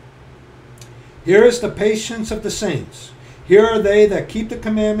 Here is the patience of the saints. Here are they that keep the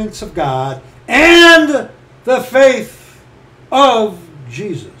commandments of God and the faith of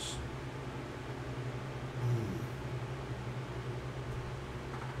Jesus.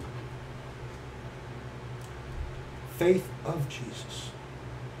 Faith of Jesus.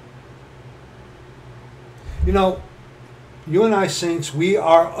 You know, you and I, saints, we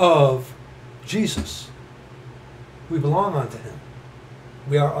are of Jesus. We belong unto him.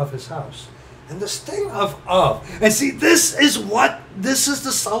 We are of his house. And this thing of. And see, this is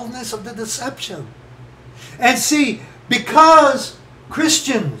the subtleness of the deception. And see, because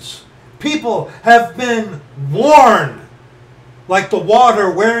Christians, people have been worn like the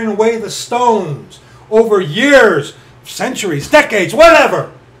water wearing away the stones over years, centuries, decades,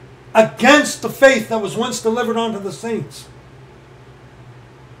 whatever, against the faith that was once delivered unto the saints.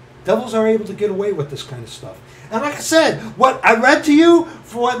 Devils are able to get away with this kind of stuff. And like I said, what I read to you,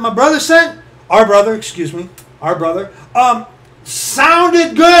 for what my brother said, our brother,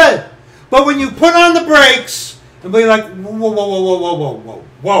 sounded good. But when you put on the brakes and be like, whoa.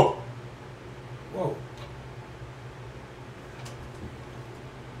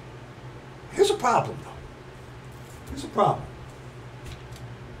 Here's a problem, though. Here's a problem.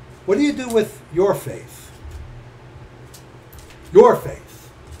 What do you do with your faith? Your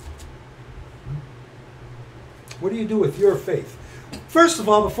faith. What do you do with your faith? First of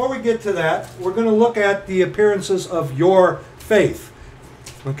all, before we get to that, we're going to look at the appearances of your faith.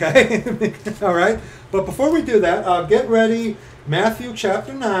 Okay? All right? But before we do that, get ready. Matthew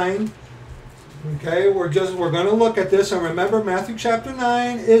chapter 9. Okay, we're going to look at this, and remember, Matthew chapter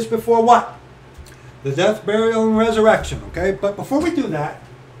 9 is before what? The death, burial, and resurrection. Okay, but before we do that,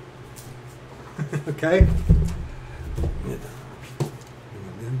 okay,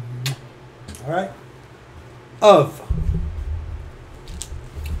 all right, of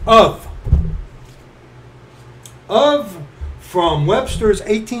from Webster's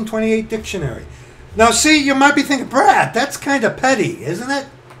 1828 dictionary. Now, see, you might be thinking, Brad, that's kind of petty, isn't it?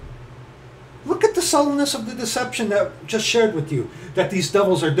 Look at the sullenness of the deception that I just shared with you, that these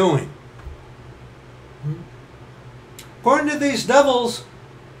devils are doing. According to these devils,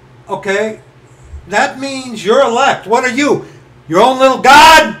 okay, that means you're elect. What are you? Your own little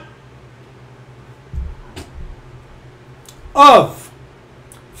God? Of,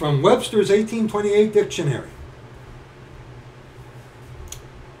 from Webster's 1828 dictionary.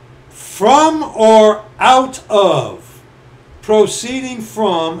 From or out of. Proceeding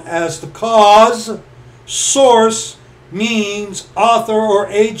from as the cause, source, means, author, or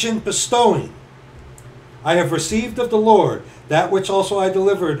agent bestowing. I have received of the Lord that which also I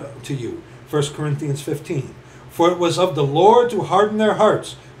delivered to you. 1 Corinthians 15. For it was of the Lord to harden their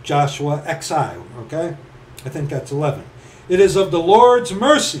hearts. Joshua XI. Okay? I think that's 11. It is of the Lord's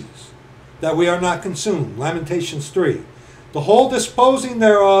mercies that we are not consumed. Lamentations 3. The whole disposing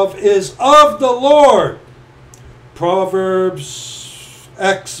thereof is of the Lord. Proverbs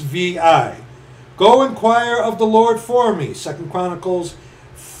XVI. Go inquire of the Lord for me. 2 Chronicles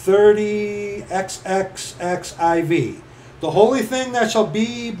 30 XXXIV. The holy thing that shall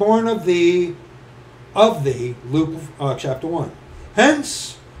be born of thee, Luke chapter 1.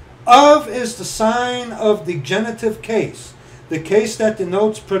 Hence, of is the sign of the genitive case, the case that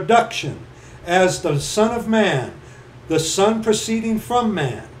denotes production, as the Son of Man, the Son proceeding from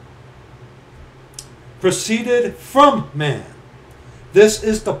man. Proceeded from man. This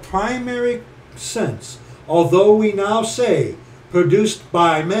is the primary sense, although we now say produced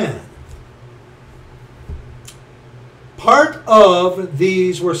by man. Part of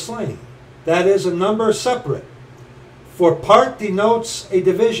these were slain. That is a number separate. For part denotes a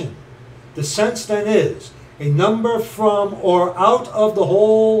division. The sense then is a number from or out of the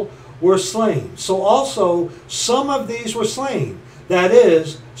whole were slain. So also some of these were slain. That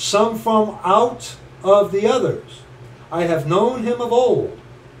is, some from out of the others. I have known him of old,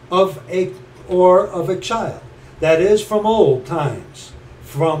 of a child. That is, from old times,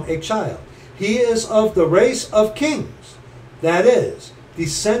 from a child. He is of the race of kings. That is,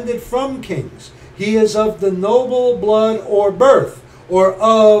 descended from kings. He is of the noble blood or birth, or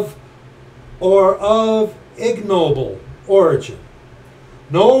of ignoble origin.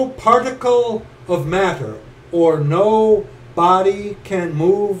 No particle of matter or no body can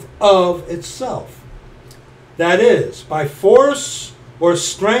move of itself. That is, by force or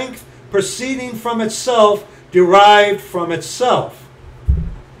strength proceeding from itself, derived from itself.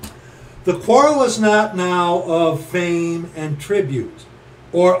 The quarrel is not now of fame and tribute,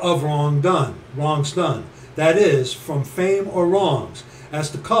 or of wrongs done. That is, from fame or wrongs,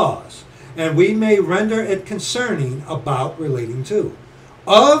 as the cause, and we may render it concerning, about, relating to.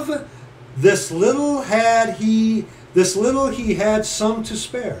 Of this little he had some to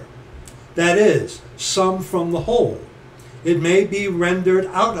spare. That is, some from the whole. It may be rendered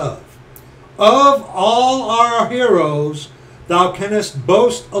out of. Of all our heroes, thou canst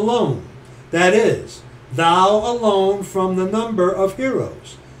boast alone. That is, thou alone from the number of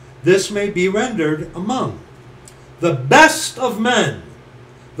heroes. This may be rendered among. The best of men,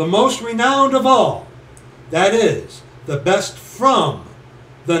 the most renowned of all. That is, the best from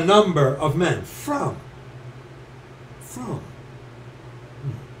the number of men. From.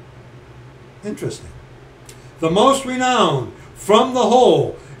 Interesting. The most renowned from the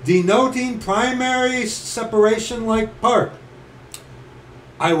whole, denoting primary separation like part.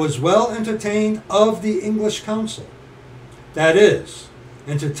 I was well entertained of the English council. That is,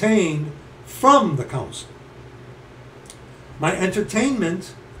 entertained from the council. My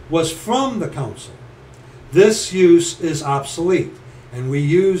entertainment was from the council. This use is obsolete, and we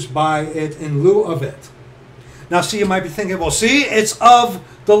use by it in lieu of it. Now, see, you might be thinking, well, see, it's of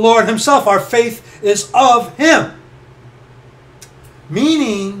the Lord himself. Our faith is of him.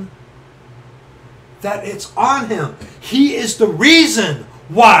 Meaning that it's on him. He is the reason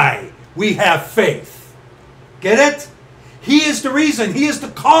why we have faith. Get it? He is the reason. He is the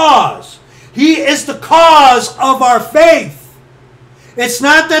cause. He is the cause of our faith. It's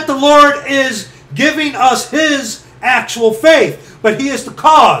not that the Lord is giving us his actual faith, but he is the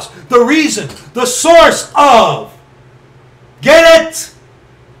cause, the reason, the source of. Get it?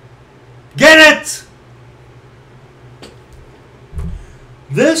 Get it?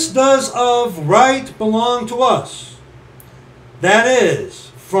 This does of right belong to us. That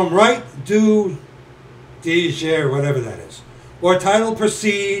is, from right do digere, whatever that is. Or title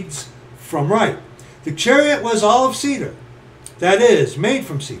proceeds from right. The chariot was all of cedar. That is, made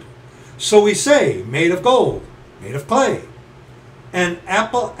from cedar. So we say, made of gold, made of clay. An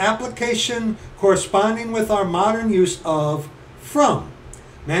application corresponding with our modern use of from,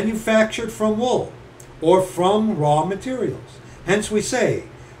 manufactured from wool, or from raw materials. Hence we say,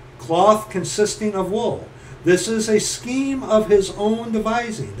 cloth consisting of wool. This is a scheme of his own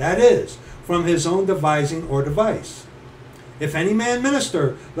devising, that is, from his own devising or device. If any man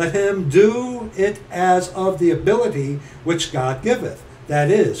minister, let him do it as of the ability which God giveth,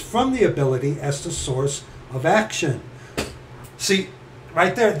 that is, from the ability as the source of action. See,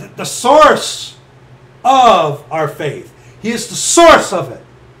 right there, the source of our faith. He is the source of it.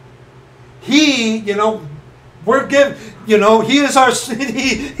 He, we're given, he is our,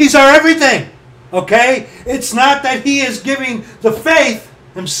 he's our everything. Okay? It's not that he is giving the faith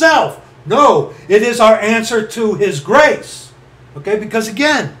himself. No, it is our answer to his grace. Okay? Because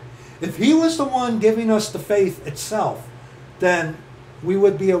again, if he was the one giving us the faith itself, then we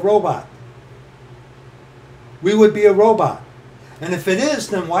would be a robot. We would be a robot. And if it is,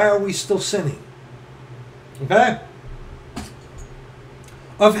 then why are we still sinning? Okay?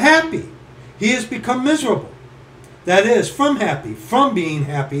 Of happy, he has become miserable. That is, from happy, from being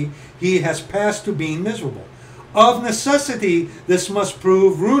happy, he has passed to being miserable. Of necessity, this must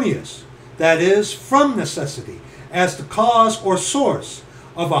prove ruinous. That is, from necessity, as the cause or source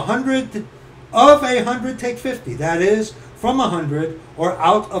of 100 take 50. That is, from 100 or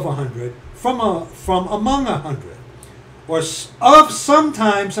out of 100, from among 100. Or of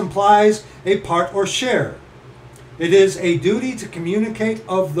sometimes implies a part or share. It is a duty to communicate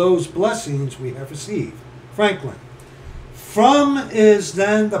of those blessings we have received. Franklin. From is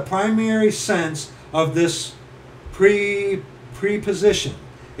then the primary sense of this preposition,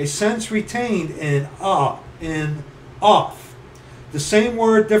 a sense retained in off. The same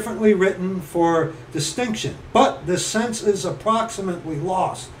word differently written for distinction, but this sense is approximately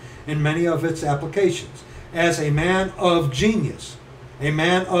lost in many of its applications, as a man of genius, a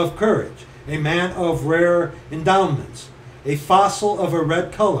man of courage, a man of rare endowments, a fossil of a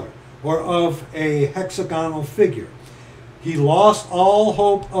red color, or of a hexagonal figure. He lost all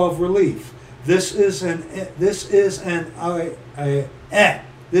hope of relief. This is an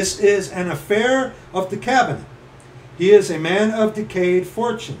affair of the cabinet. He is a man of decayed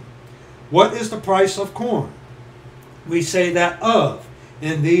fortune. What is the price of corn? We say that of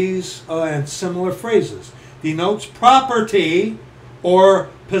in these and similar phrases denotes property or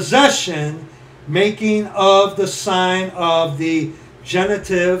possession, making of the sign of the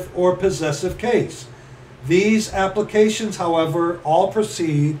genitive or possessive case. These applications, however, all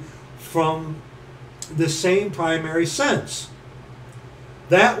proceed from the same primary sense.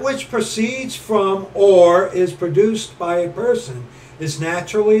 That which proceeds from or is produced by a person is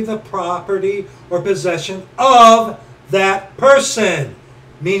naturally the property or possession of that person.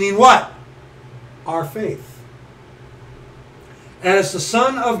 Meaning what? Our faith. As the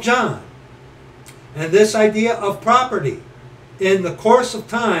son of John, and this idea of property in the course of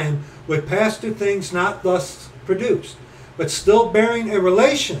time would pass to things not thus produced, but still bearing a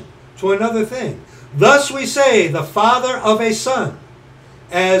relation to another thing. Thus we say the father of a son,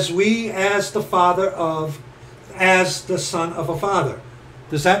 as the son of a father.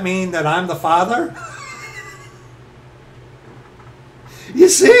 Does that mean that I'm the father? You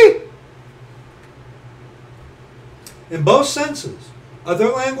see? In both senses, other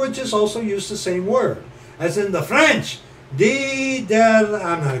languages also use the same word, as in the French, I'm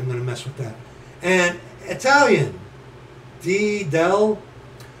not even going to mess with that, and Italian,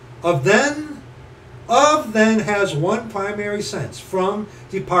 of then has one primary sense, from,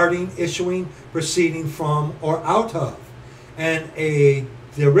 departing, issuing, proceeding from, or out of, and a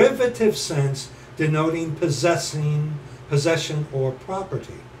derivative sense denoting possession or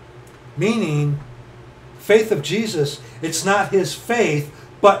property. Meaning, faith of Jesus, it's not his faith,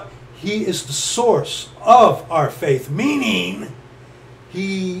 but he is the source of our faith. Meaning,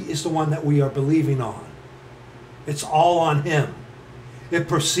 he is the one that we are believing on. It's all on him. It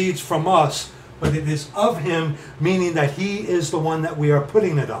proceeds from us, but it is of him, meaning that he is the one that we are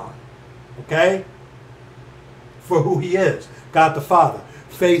putting it on. Okay? For who he is, God the Father.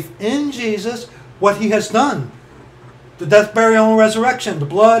 Faith in Jesus, what he has done. The death, burial, and resurrection. The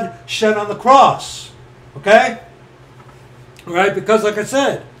blood shed on the cross. Okay? All right? Because like I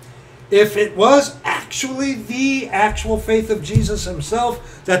said, if it was actually the actual faith of Jesus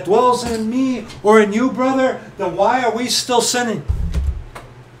himself that dwells in me or in you, brother, then why are we still sinning?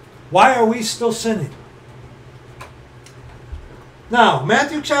 Why are we still sinning? Now,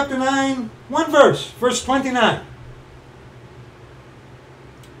 Matthew chapter 9, one verse, verse 29.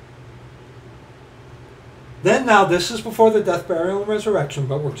 Then now, this is before the death, burial, and resurrection,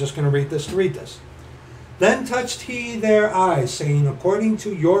 but we're just going to read this. Then touched he their eyes, saying, according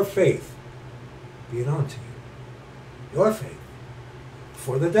to your faith, be it unto you. Your faith.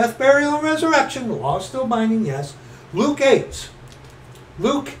 For the death, burial, and resurrection, the law is still binding, yes. Luke 8.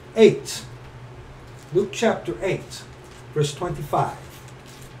 Luke 8. Luke chapter 8, verse 25.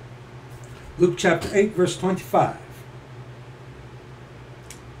 Luke chapter 8, verse 25.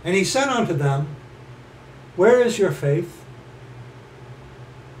 And he said unto them, where is your faith?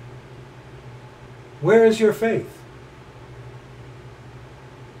 Where is your faith?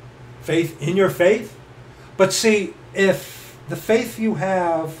 Faith in your faith? But see, if the faith you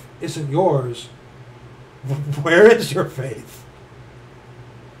have isn't yours, where is your faith?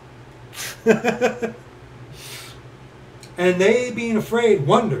 And they, being afraid,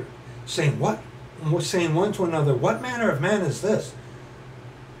 wondered, saying, saying one to another, what manner of man is this?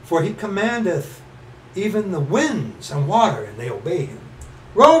 For he commandeth even the winds and water, and they obey him.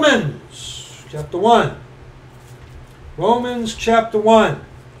 Romans chapter 1. Romans chapter 1.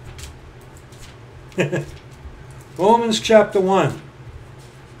 Romans chapter 1.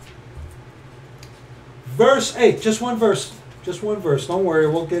 Verse 8. Just one verse. Just one verse. Don't worry,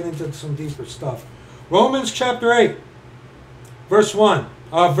 we'll get into some deeper stuff. Romans chapter 8. Verse 1.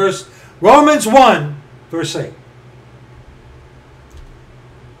 Romans 1, verse 8.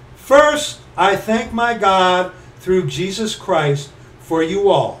 First, I thank my God through Jesus Christ for you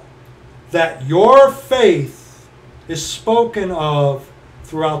all, that your faith is spoken of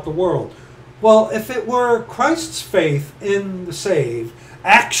throughout the world. Well, if it were Christ's faith in the saved,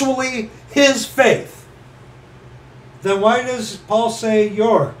 actually his faith, then why does Paul say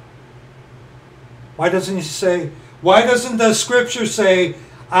your? Why doesn't the scripture say,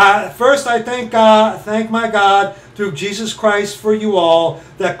 first I thank my God through Jesus Christ for you all,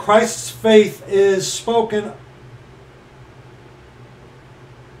 that Christ's faith is spoken.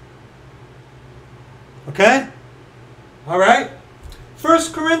 Okay? All right?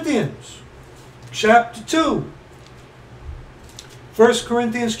 1 Corinthians chapter 2. 1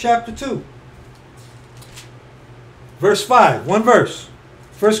 Corinthians chapter 2. Verse 5. One verse.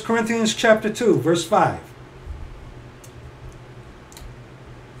 1 Corinthians chapter 2, verse 5.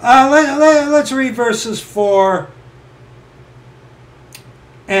 Let's read verses 4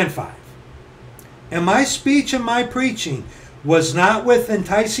 and 5. And my speech and my preaching was not with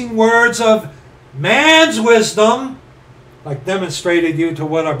enticing words of man's wisdom, like demonstrated you to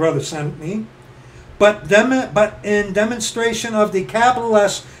what our brother sent me, but in demonstration of the capital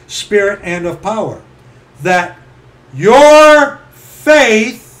S Spirit and of power, that your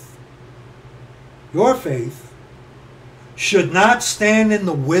faith should not stand in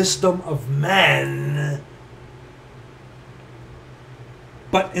the wisdom of men,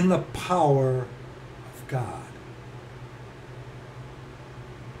 but in the power of God.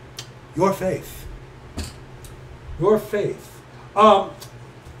 Your faith. Your faith.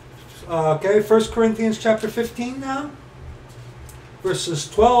 Okay, 1 Corinthians chapter 15 now. Verses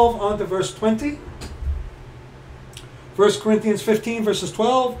 12 on to verse 20. 1 Corinthians 15, verses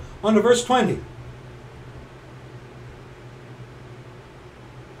 12 on to verse 20.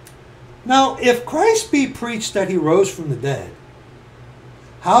 Now, if Christ be preached that he rose from the dead,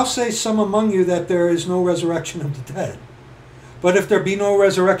 how say some among you that there is no resurrection of the dead? But if there be no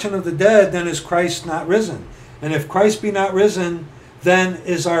resurrection of the dead, then is Christ not risen? And if Christ be not risen, then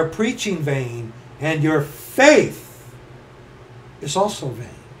is our preaching vain, and your faith is also vain.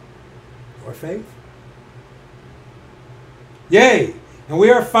 Your faith? Yea, and we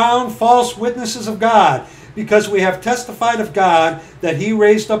are found false witnesses of God, because we have testified of God that he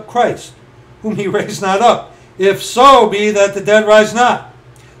raised up Christ, whom he raised not up, if so be that the dead rise not.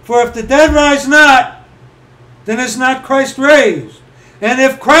 For if the dead rise not, then is not Christ raised. And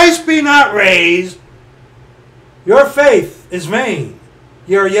if Christ be not raised, your faith is vain.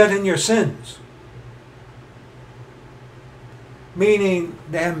 Ye are yet in your sins. Meaning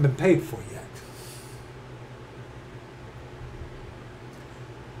they haven't been paid for yet.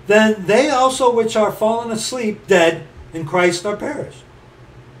 Then they also which are fallen asleep, dead in Christ, are perished.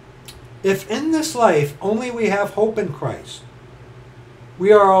 If in this life only we have hope in Christ,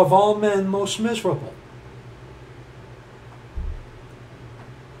 we are of all men most miserable.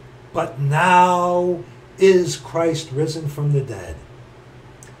 But now is Christ risen from the dead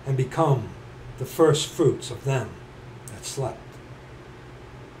and become the first fruits of them that slept.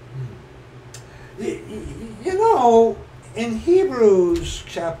 You know, in Hebrews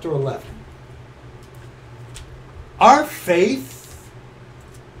chapter 11, our faith,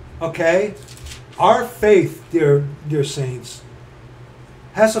 okay, our faith, dear saints,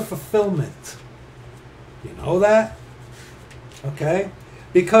 has a fulfillment. You know that? Okay?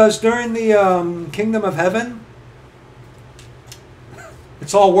 Because during the kingdom of heaven,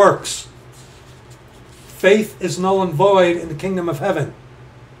 it's all works. Faith is null and void in the kingdom of heaven.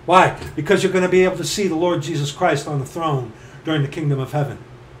 Why? Because you're going to be able to see the Lord Jesus Christ on the throne during the kingdom of heaven.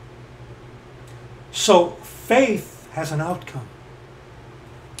 So faith has an outcome.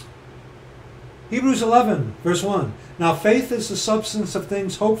 Hebrews 11, verse 1. Now faith is the substance of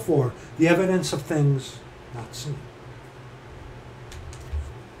things hoped for, the evidence of things not seen.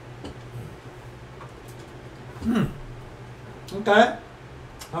 Okay.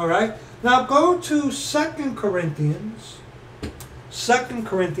 All right. Now go to 2 Corinthians. 2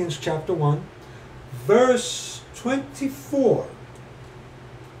 Corinthians chapter 1, verse 24.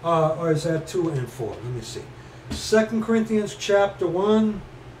 Or is that 2 and 4? Let me see. 2 Corinthians chapter 1.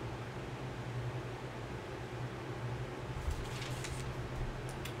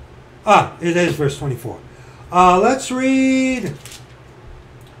 It is verse 24. Let's read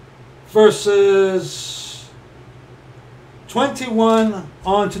verses 21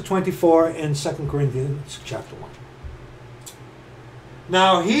 on to 24 in 2 Corinthians chapter 1.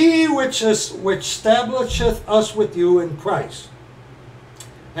 Now he which establisheth us with you in Christ,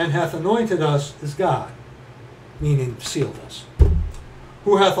 and hath anointed us, is God, meaning sealed us,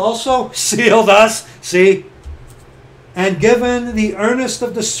 who hath also sealed us, see, and given the earnest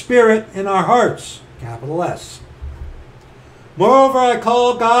of the Spirit in our hearts, capital S. Moreover, I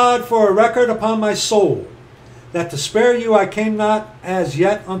call God for a record upon my soul, that to spare you I came not as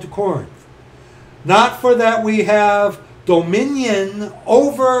yet unto Corinth, not for that we have dominion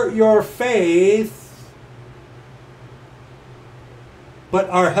over your faith, but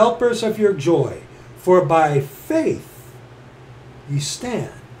are helpers of your joy. For by faith ye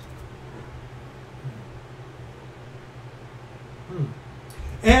stand.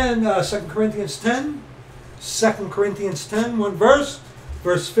 And 2 Corinthians 10, 2 Corinthians 10, one verse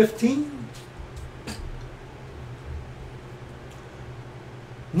 15.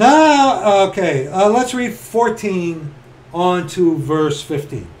 Now, let's read 14 on to verse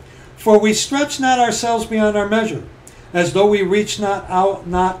 15. For we stretch not ourselves beyond our measure, as though we reach not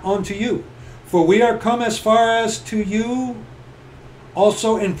unto you. For we are come as far as to you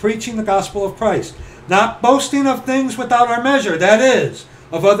also in preaching the gospel of Christ, not boasting of things without our measure, that is,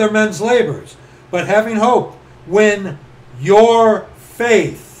 of other men's labors, but having hope when your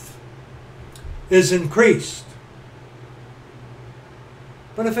faith is increased.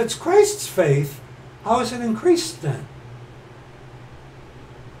 But if it's Christ's faith, how is it increased then?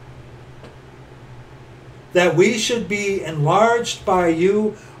 That we should be enlarged by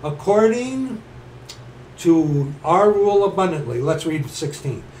you according to our rule abundantly. Let's read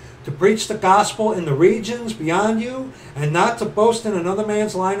 16. To preach the gospel in the regions beyond you, and not to boast in another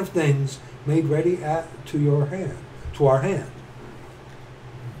man's line of things made ready to our hand.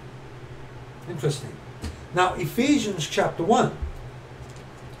 Interesting. Now, Ephesians chapter 1.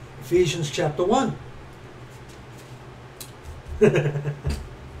 Ephesians chapter 1.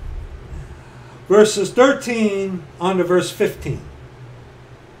 Verses 13 on to verse 15.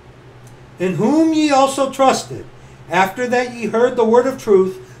 In whom ye also trusted, after that ye heard the word of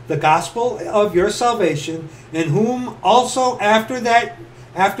truth, the gospel of your salvation, in whom also after that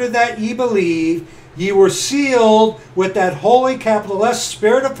ye believe, ye were sealed with that holy, capital S,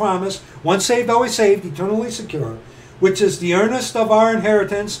 Spirit of promise, once saved, always saved, eternally secure, which is the earnest of our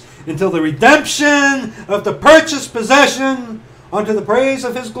inheritance, until the redemption of the purchased possession, unto the praise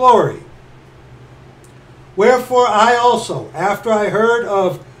of his glory. Wherefore I also, after I heard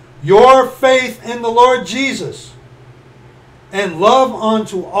of your faith in the Lord Jesus, and love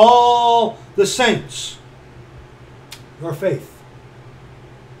unto all the saints, your faith.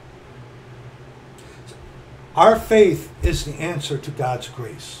 Our faith is the answer to God's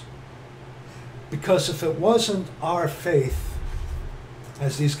grace. Because if it wasn't our faith,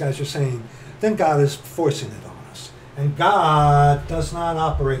 as these guys are saying, then God is forcing it on us. And God does not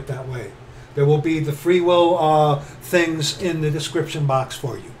operate that way. There will be the free will things in the description box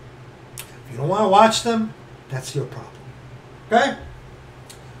for you. If you don't want to watch them, that's your problem. Okay?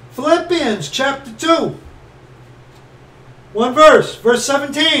 Philippians chapter 2. One verse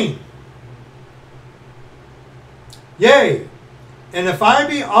 17. Yea, and if I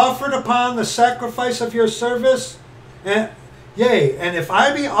be offered upon the sacrifice of your service, and Yea, and if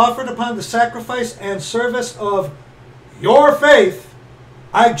I be offered upon the sacrifice and service of your faith,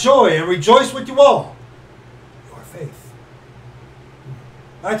 I joy and rejoice with you all. Your faith.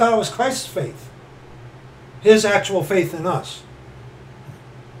 I thought it was Christ's faith. His actual faith in us.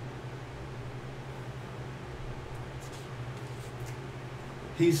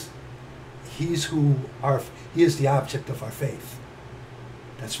 He is the object of our faith.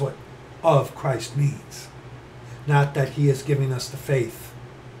 That's what of Christ means. Not that he is giving us the faith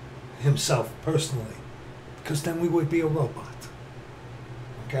himself personally, because then we would be a robot.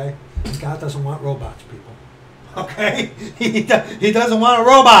 Okay? And God doesn't want robots, people. Okay? He doesn't want a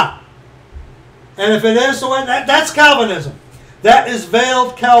robot. And if it is the way, that's Calvinism. That is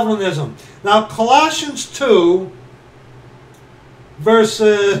veiled Calvinism. Now, Colossians 2,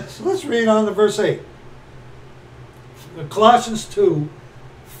 verses, let's read on to verse 8. Colossians 2,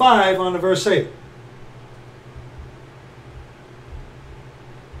 5 on to verse 8.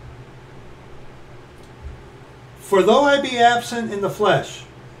 For though I be absent in the flesh,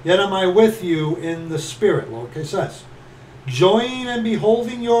 yet am I with you in the spirit, lowercase s, joying and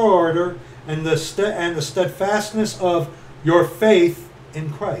beholding your order and the steadfastness of your faith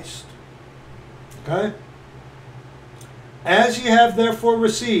in Christ. Okay? As ye have therefore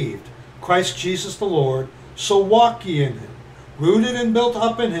received Christ Jesus the Lord, so walk ye in him, rooted and built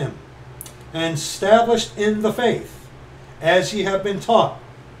up in him, and established in the faith, as ye have been taught,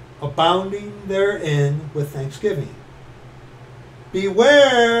 abounding therein with thanksgiving.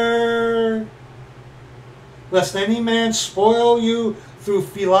 Beware lest any man spoil you through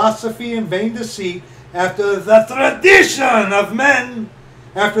philosophy and vain deceit, after the tradition of men,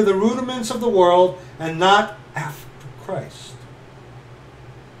 after the rudiments of the world, and not after Christ.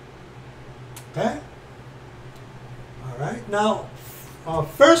 Okay? All right. Now, 1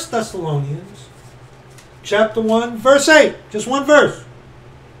 Thessalonians chapter 1, verse 8. Just one verse.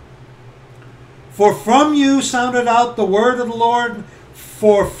 For from you sounded out the word of the Lord,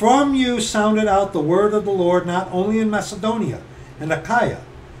 not only in Macedonia and Achaia,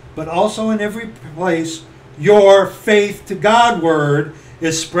 but also in every place your faith to Godward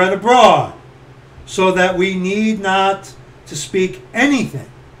is spread abroad, so that we need not to speak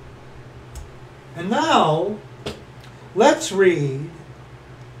anything. And now, let's read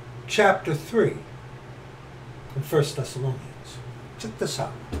chapter 3 in 1 Thessalonians. Check this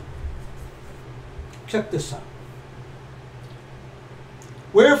out. Check this out.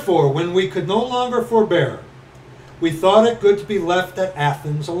 Wherefore, when we could no longer forbear, we thought it good to be left at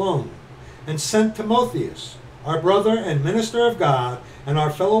Athens alone, and sent Timotheus, our brother and minister of God, and our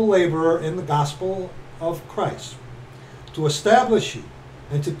fellow laborer in the gospel of Christ, to establish you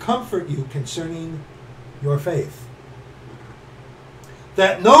and to comfort you concerning your faith,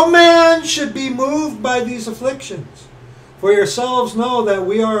 that no man should be moved by these afflictions. For yourselves know that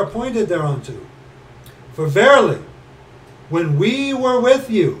we are appointed thereunto. For verily, when we were with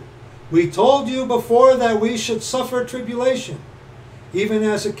you, we told you before that we should suffer tribulation, even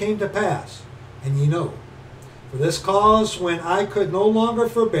as it came to pass, and ye know. For this cause, when I could no longer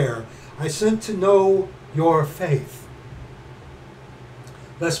forbear, I sent to know your faith,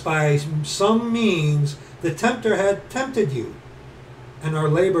 lest by some means the tempter had tempted you, and our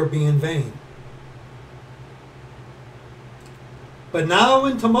labor be in vain. But now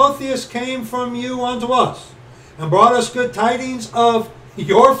when Timotheus came from you unto us, and brought us good tidings of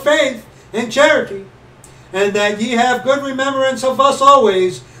your faith and charity, and that ye have good remembrance of us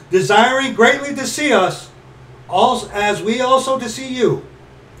always, desiring greatly to see us, as we also to see you.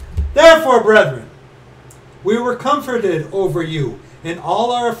 Therefore, brethren, we were comforted over you in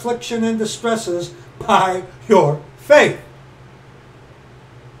all our affliction and distresses by your faith.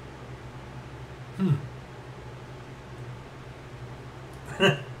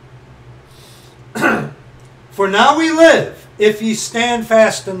 For now we live, if ye stand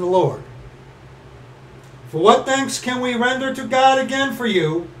fast in the Lord. For what thanks can we render to God again for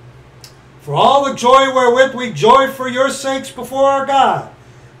you, for all the joy wherewith we joy for your sakes before our God,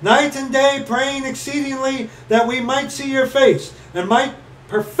 night and day praying exceedingly that we might see your face, and might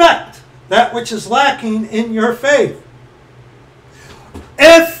perfect that which is lacking in your faith.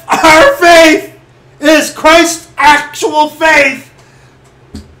 If our faith is Christ's actual faith,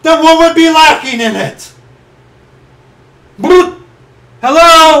 then what would be lacking in it?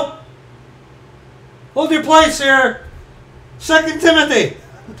 Hello? Hold your place here. 2 Timothy.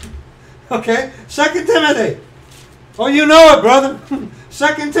 Okay? 2 Timothy. Oh, you know it, brother. 2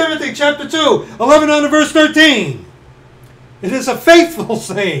 Timothy chapter 2, 11 on to verse 13. It is a faithful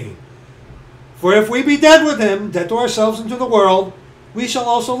saying. For if we be dead with him, dead to ourselves and to the world, we shall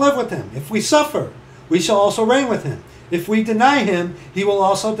also live with him. If we suffer, we shall also reign with him. If we deny him, he will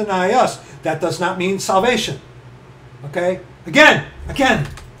also deny us. That does not mean salvation. Okay? Again,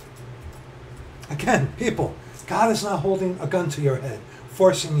 people, God is not holding a gun to your head,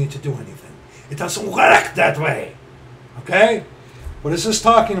 forcing you to do anything. It doesn't work that way. Okay? What is this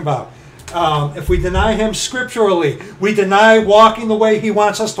talking about? If we deny him scripturally, we deny walking the way he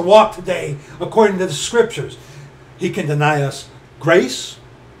wants us to walk today, according to the scriptures. He can deny us grace,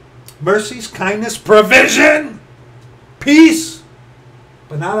 mercies, kindness, provision, peace,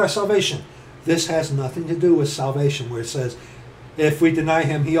 but not our salvation. This has nothing to do with salvation, where it says, if we deny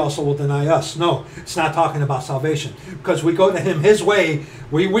him, he also will deny us. No, it's not talking about salvation, because we go to him his way.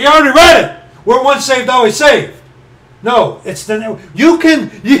 We already read it. We're once saved, always saved. No, it's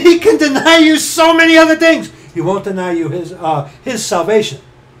he can deny you so many other things. He won't deny you his salvation,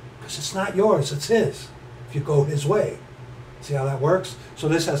 because it's not yours, it's his. If you go his way, see how that works? So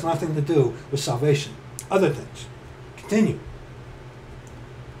this has nothing to do with salvation. Other things. Continue.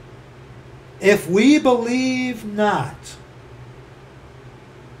 If we believe not,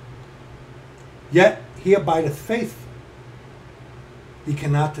 yet he abideth faithful, he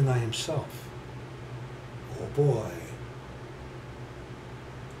cannot deny himself. Oh boy.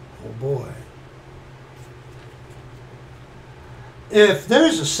 Oh boy. If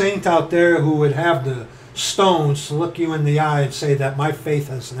there's a saint out there who would have the stones to look you in the eye and say that my faith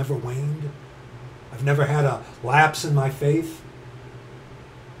has never waned, I've never had a lapse in my faith,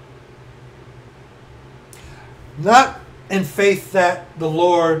 not in faith that the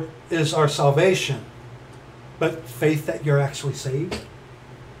Lord is our salvation, but faith that you're actually saved.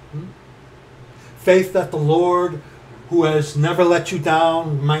 Faith that the Lord, who has never let you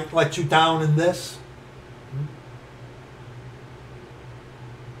down, might let you down in this.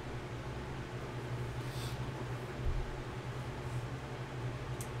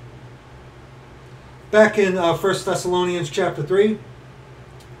 Back in 1 Thessalonians chapter 3,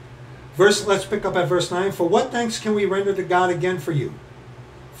 let's pick up at verse 9. For what thanks can we render to God again for you?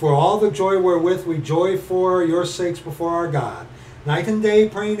 For all the joy wherewith we joy for your sakes before our God, night and day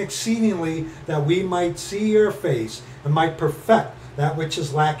praying exceedingly that we might see your face and might perfect that which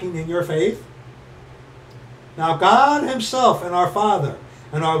is lacking in your faith. Now God himself and our Father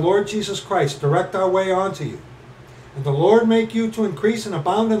and our Lord Jesus Christ direct our way unto you. And the Lord make you to increase and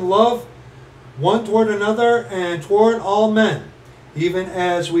abound in love one toward another and toward all men, even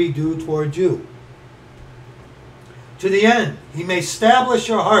as we do toward you. To the end he may establish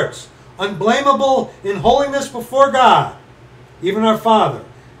your hearts, unblameable in holiness before God, even our Father,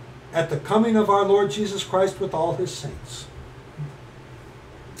 at the coming of our Lord Jesus Christ with all his saints.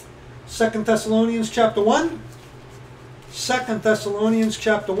 2 Thessalonians chapter 1. 2 Thessalonians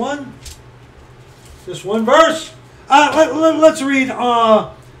chapter 1. Just one verse. Let's read.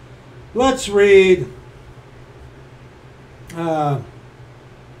 Let's read.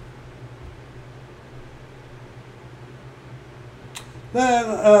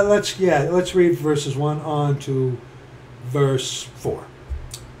 Let's read verses 1 on to verse 4.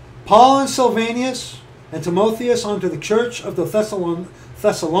 Paul and Silvanus and Timotheus unto the church of the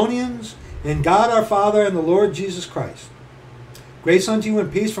Thessalonians, in God our Father and the Lord Jesus Christ. Grace unto you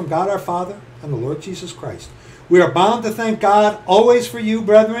and peace from God our Father and the Lord Jesus Christ. We are bound to thank God always for you,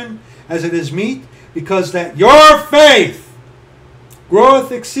 brethren, as it is meet, because that your faith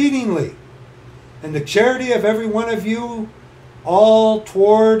groweth exceedingly, and the charity of every one of you all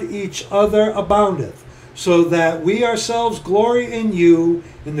toward each other aboundeth, so that we ourselves glory in you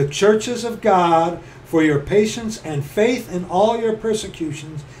in the churches of God for your patience and faith in all your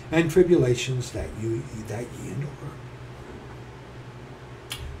persecutions and tribulations that ye endure.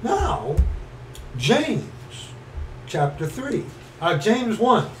 Now, James chapter 3. James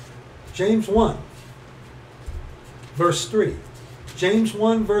 1. James 1. Verse 3. James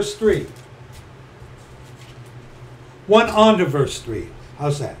 1 verse 3. 1 on to verse 3.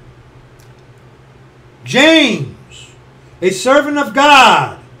 How's that? James, a servant of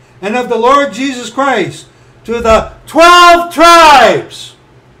God and of the Lord Jesus Christ, to the 12 tribes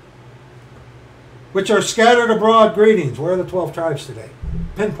which are scattered abroad, greetings. Where are the 12 tribes today?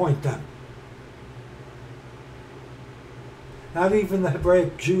 Pinpoint them. Not even the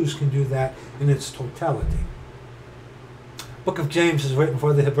Hebraic Jews can do that in its totality. Book of James is written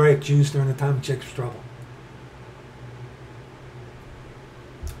for the Hebraic Jews during the time of Jacob's trouble.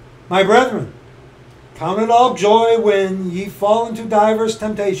 My brethren, count it all joy when ye fall into divers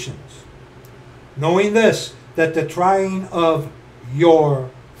temptations, knowing this, that the trying of your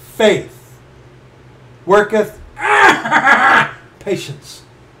faith worketh patience.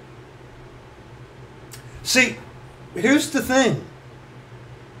 See, here's the thing.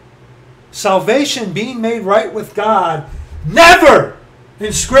 salvation, being made right with God, never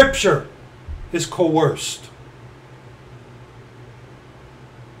in Scripture is coerced.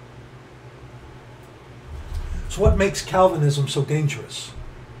 So what makes Calvinism so dangerous?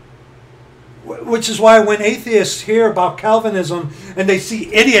 Which is why when atheists hear about Calvinism and they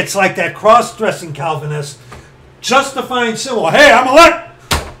see idiots like that cross-dressing Calvinist justifying sin, well, hey, I'm elect.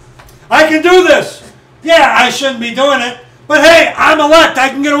 I can do this. Yeah, I shouldn't be doing it. But hey, I'm elect. I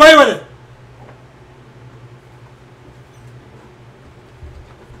can get away with it.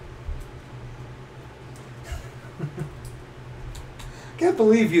 Can't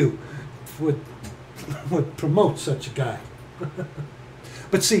believe you would promote such a guy.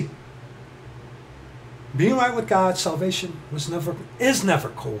 But see, being right with God, salvation is never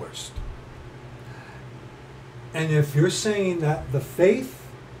coerced. And if you're saying that the faith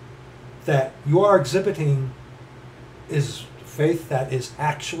that you are exhibiting is faith that is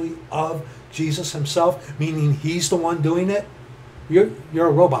actually of Jesus himself, meaning he's the one doing it, you're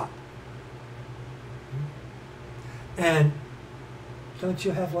a robot. And don't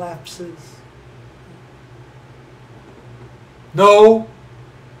you have lapses? No.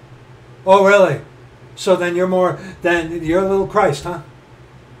 Oh, really? So then you're a little Christ, huh?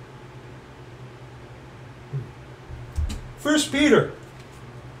 1 Peter.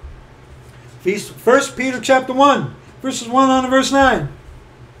 1 Peter chapter 1, verses 1 on to verse 9.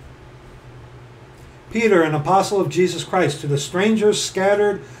 Peter, an apostle of Jesus Christ, to the strangers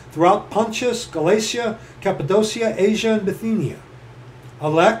scattered throughout Pontus, Galatia, Cappadocia, Asia, and Bithynia,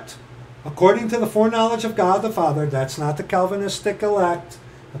 elect according to the foreknowledge of God the Father. That's not the Calvinistic elect,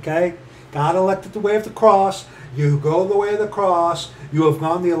 okay? God elected the way of the cross. You go the way of the cross. You have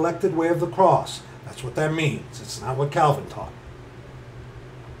gone the elected way of the cross. That's what that means. It's not what Calvin taught.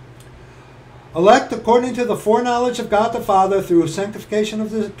 Elect according to the foreknowledge of God the Father through sanctification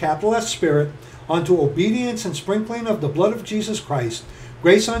of the capital S Spirit, unto obedience and sprinkling of the blood of Jesus Christ.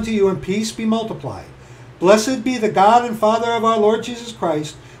 Grace unto you and peace be multiplied. Blessed be the God and Father of our Lord Jesus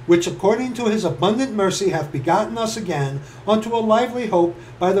Christ, which according to his abundant mercy hath begotten us again unto a lively hope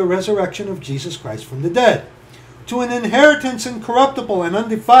by the resurrection of Jesus Christ from the dead, to an inheritance incorruptible and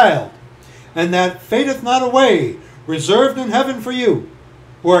undefiled, and that fadeth not away, reserved in heaven for you,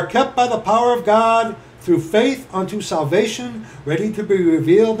 who are kept by the power of God through faith unto salvation, ready to be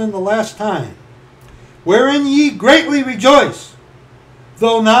revealed in the last time, wherein ye greatly rejoice,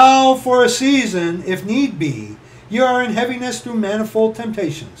 though now for a season, if need be, ye are in heaviness through manifold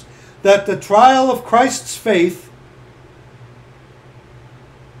temptations, that the trial of Christ's faith,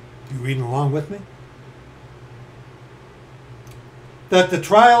 you reading along with me? That the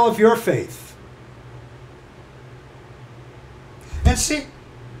trial of your faith. And see,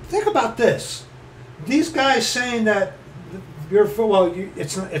 think about this. These guys saying that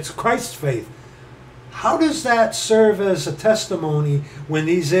it's Christ's faith. How does that serve as a testimony when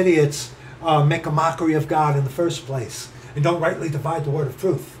these idiots make a mockery of God in the first place and don't rightly divide the word of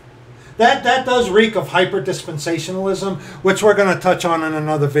truth? That does reek of hyper-dispensationalism, which we're going to touch on in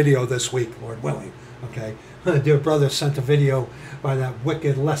another video this week, Lord willing. Okay, dear brother sent a video by that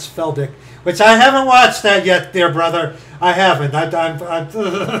wicked Les Feldick, which I haven't watched that yet, dear brother. I haven't.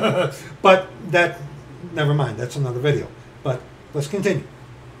 But that, never mind. That's another video. But let's continue.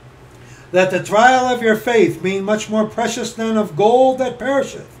 That the trial of your faith, being much more precious than of gold that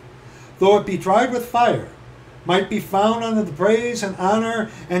perisheth, though it be tried with fire, might be found unto the praise and honor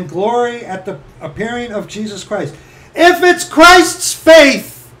and glory at the appearing of Jesus Christ. If it's Christ's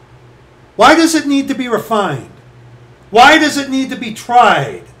faith, why does it need to be refined? Why does it need to be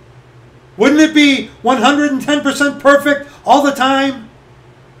tried? Wouldn't it be 110% perfect all the time?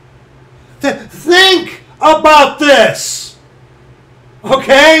 Think about this.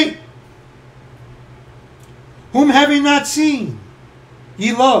 Okay? Whom having not seen,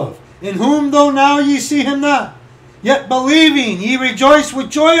 ye love, in whom though now ye see him not, yet believing ye rejoice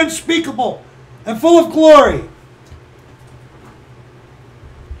with joy unspeakable and full of glory,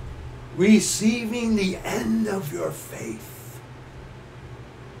 receiving the end of your faith,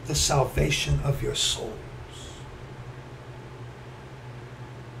 the salvation of your souls.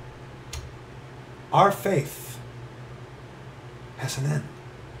 Our faith has an end.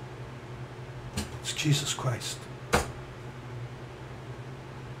 It's Jesus Christ.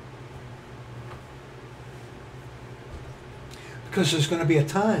 Because there's going to be a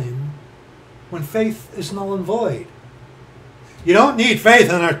time when faith is null and void. You don't need faith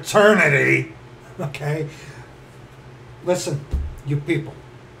in eternity. Okay? Listen, you people.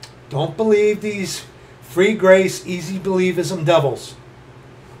 Don't believe these free grace, easy believism devils.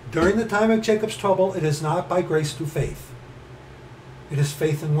 During the time of Jacob's trouble, it is not by grace through faith. It is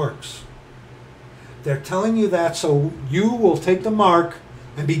faith and works. They're telling you that so you will take the mark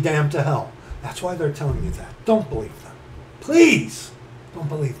and be damned to hell. That's why they're telling you that. Don't believe them. Please, don't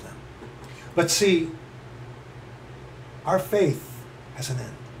believe them. But see, our faith has an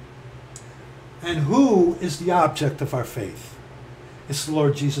end. And who is the object of our faith? It's the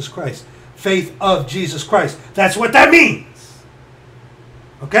Lord Jesus Christ. Faith of Jesus Christ. That's what that means.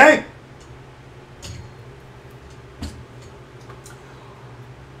 Okay?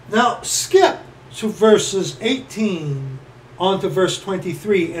 Now, skip to verses 18 on to verse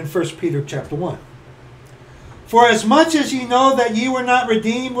 23 in 1 Peter chapter 1. For as much as ye know that ye were not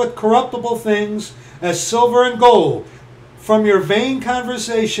redeemed with corruptible things, as silver and gold, from your vain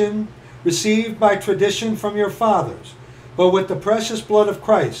conversation received by tradition from your fathers, but with the precious blood of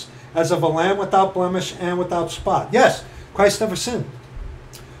Christ, as of a lamb without blemish and without spot. Yes, Christ never sinned.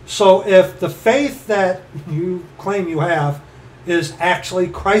 So if the faith that you claim you have is actually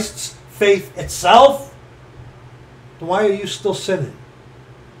Christ's faith itself, then why are you still sinning?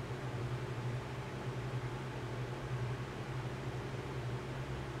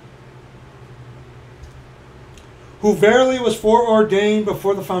 Who verily was foreordained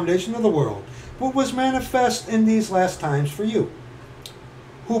before the foundation of the world, but was manifest in these last times for you,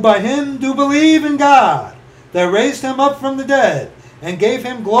 who by him do believe in God, that raised him up from the dead, and gave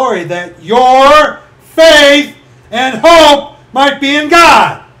him glory, that your faith and hope might be in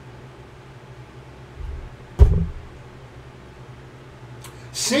God.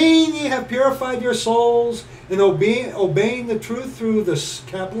 Seeing ye have purified your souls in obeying the truth through the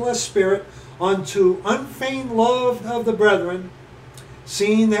capitalist Spirit, unto unfeigned love of the brethren,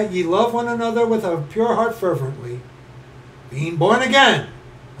 seeing that ye love one another with a pure heart fervently, being born again,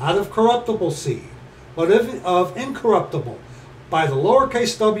 not of corruptible seed, but of incorruptible, by the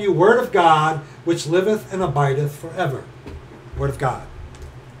lowercase w, word of God, which liveth and abideth forever. Word of God.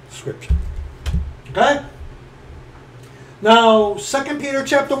 Scripture. Okay? Now, 2 Peter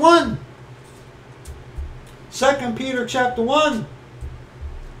chapter 1. 2 Peter chapter 1.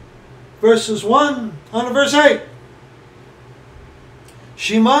 Verses 1 on to verse 8.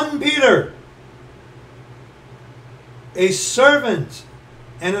 Shimon Peter, a servant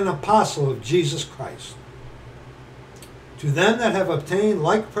and an apostle of Jesus Christ, to them that have obtained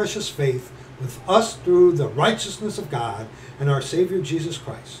like precious faith with us through the righteousness of God and our Savior Jesus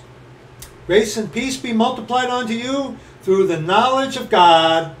Christ. Grace and peace be multiplied unto you through the knowledge of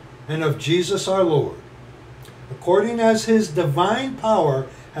God and of Jesus our Lord, according as his divine power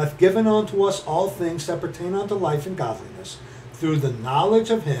hath given unto us all things that pertain unto life and godliness, through the knowledge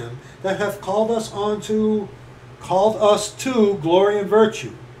of him that hath called us to glory and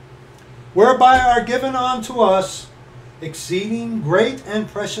virtue, whereby are given unto us exceeding great and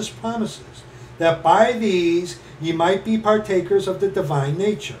precious promises, that by these ye might be partakers of the divine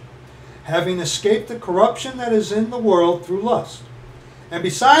nature, having escaped the corruption that is in the world through lust. And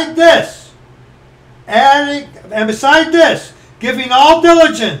beside this, giving all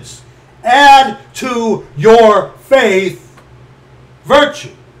diligence, add to your faith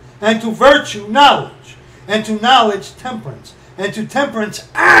virtue, and to virtue knowledge, and to knowledge temperance, and to temperance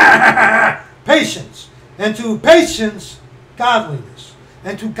patience, and to patience godliness,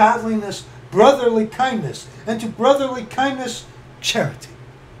 and to godliness brotherly kindness, and to brotherly kindness charity.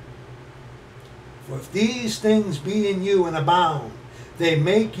 For if these things be in you and abound, they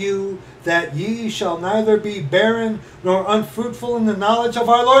make you that ye shall neither be barren nor unfruitful in the knowledge of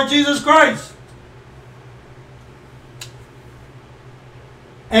our Lord Jesus Christ.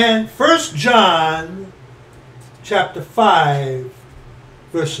 And 1 John chapter 5,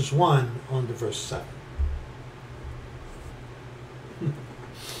 verses 1 on to verse 7.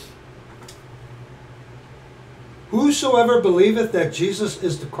 Whosoever believeth that Jesus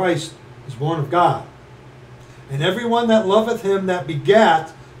is the Christ is born of God. And everyone that loveth him that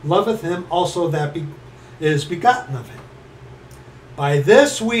begat, loveth him also that is begotten of him. By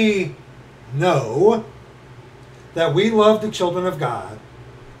this we know that we love the children of God,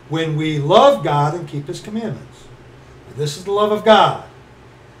 when we love God and keep his commandments. And this is the love of God,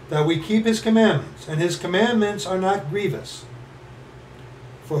 that we keep his commandments, and his commandments are not grievous.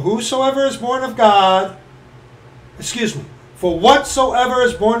 For whosoever is born of God, for whatsoever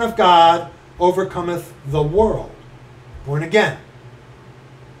is born of God overcometh the world. Born again.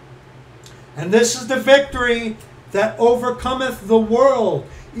 And this is the victory that overcometh the world,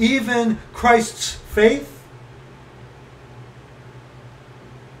 even Christ's faith,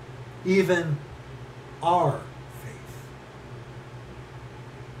 even our faith.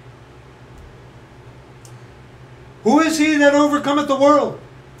 Who is he that overcometh the world?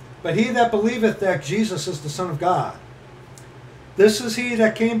 But he that believeth that Jesus is the Son of God. This is he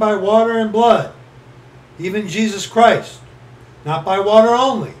that came by water and blood, even Jesus Christ, not by water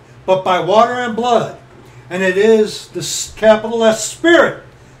only, but by water and blood. And it is the capital S Spirit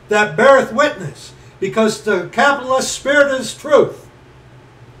that beareth witness, because the capital S Spirit is truth.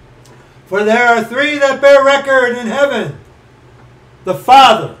 For there are three that bear record in heaven: the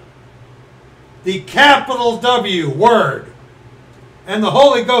Father, the capital W, Word, and the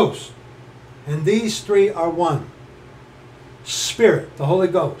Holy Ghost. And these three are one. Spirit, the Holy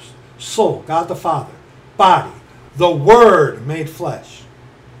Ghost; soul, God the Father; body, the Word made flesh.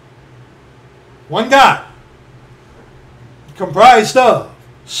 One God, comprised of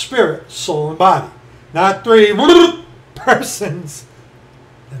spirit, soul, and body. Not three persons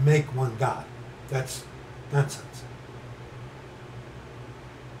that make one God. That's nonsense.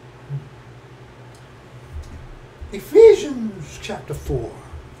 Ephesians chapter 4.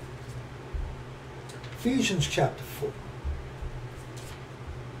 Ephesians chapter 4.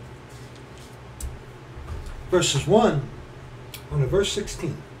 Verses 1 on to verse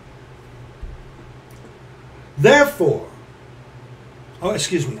 16.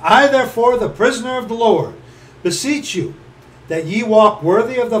 I therefore, the prisoner of the Lord, beseech you that ye walk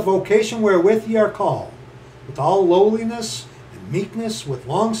worthy of the vocation wherewith ye are called, with all lowliness and meekness, with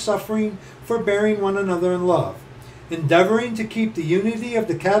long suffering, forbearing one another in love, endeavoring to keep the unity of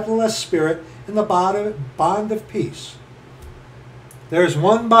the capital S Spirit in the bond of peace. There is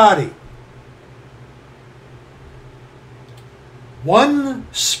one body, one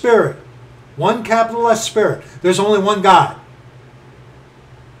Spirit, one capital S Spirit. There's only one God.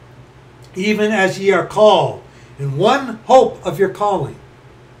 Even as ye are called, in one hope of your calling.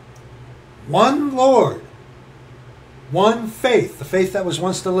 One Lord, one faith, the faith that was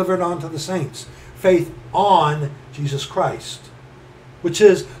once delivered unto the saints. Faith on Jesus Christ, which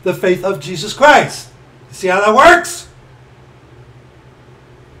is the faith of Jesus Christ. You see how that works?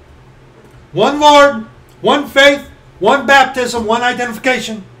 One Lord, one faith, one baptism, one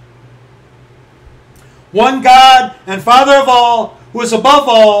identification. One God and Father of all, who is above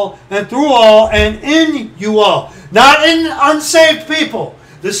all and through all and in you all. Not in unsaved people.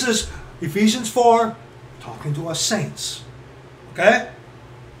 This is Ephesians 4 talking to us saints. Okay?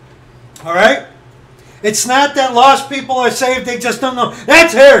 All right? It's not that lost people are saved, they just don't know.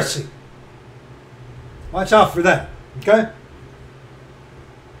 That's heresy. Watch out for that. Okay?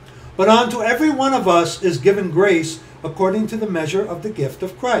 But unto every one of us is given grace according to the measure of the gift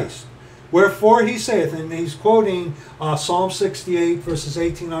of Christ. Wherefore he saith, and he's quoting Psalm 68, verses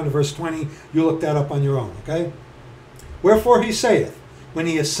 18 on to verse 20. You look that up on your own, okay? Wherefore he saith, when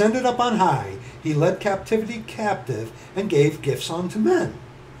he ascended up on high, he led captivity captive and gave gifts unto men.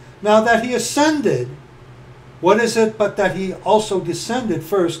 Now that he ascended, what is it but that he also descended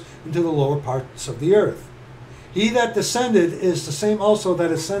first into the lower parts of the earth? He that descended is the same also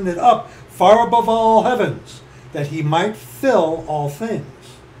that ascended up far above all heavens, that he might fill all things.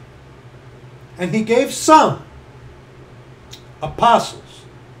 And he gave some apostles,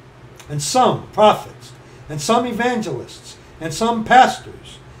 and some prophets, and some evangelists, and some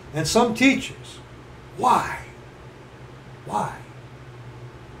pastors, and some teachers. Why? Why?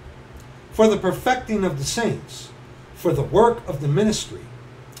 For the perfecting of the saints, for the work of the ministry,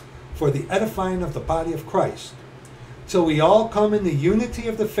 for the edifying of the body of Christ, till we all come in the unity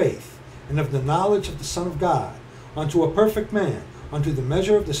of the faith and of the knowledge of the Son of God, unto a perfect man, unto the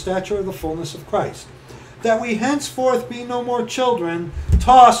measure of the stature of the fullness of Christ, that we henceforth be no more children,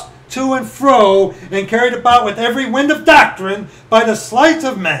 tossed to and fro, and carried about with every wind of doctrine, by the sleight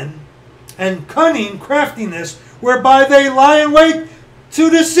of men, and cunning craftiness, whereby they lie in wait to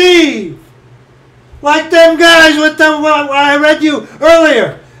deceive. Like them guys with the I read you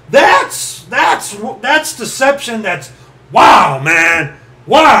earlier. That's deception. That's wow, man.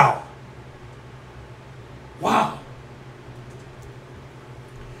 Wow. Wow.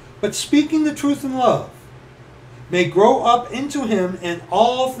 But speaking the truth in love, may grow up into him in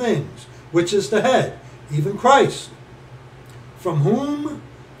all things, which is the head, even Christ, from whom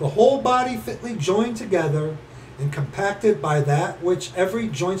the whole body fitly joined together and compacted by that which every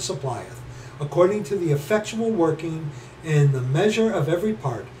joint supplieth, according to the effectual working in the measure of every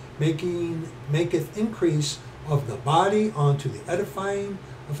part, maketh increase of the body unto the edifying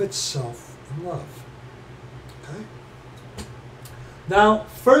of itself in love. Okay? Now,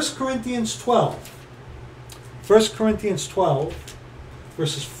 1 Corinthians 12. 1 Corinthians 12,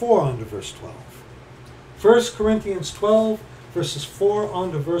 verses 4 on to verse 12. 1 Corinthians 12, verses 4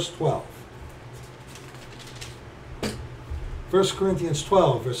 on to verse 12. 1 Corinthians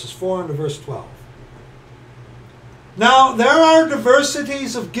 12, verses 4 on to verse 12. Now, there are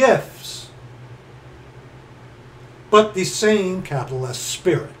diversities of gifts, but the same capital S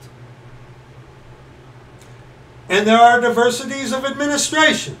Spirit. And there are diversities of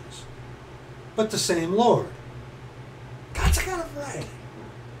administrations, but the same Lord. God's got a variety.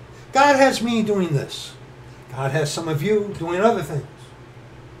 God has me doing this. God has some of you doing other things.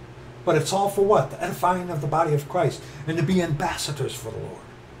 But it's all for what? The edifying of the body of Christ and to be ambassadors for the Lord.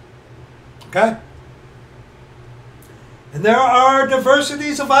 Okay? And there are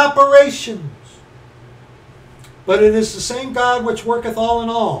diversities of operations. But it is the same God which worketh all in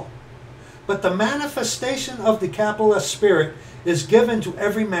all. But the manifestation of the capital S Spirit is given to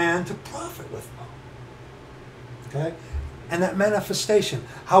every man to profit with them. Okay? And that manifestation,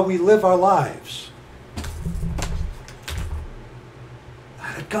 how we live our lives,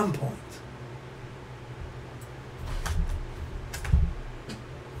 not at gunpoint.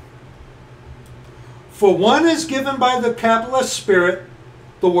 For one is given by the capital S Spirit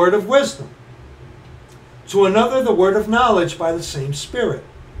the word of wisdom, to another the word of knowledge by the same Spirit,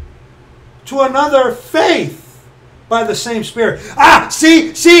 to another faith by the same Spirit.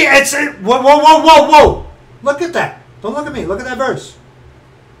 See, it's whoa. Look at that. Don't look at me. Look at that verse.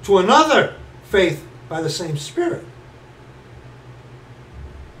 To another faith by the same Spirit.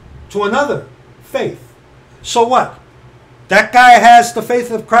 To another faith. So what? That guy has the faith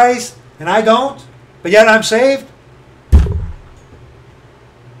of Christ and I don't, but yet I'm saved?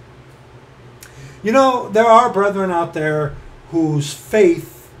 You know, there are brethren out there whose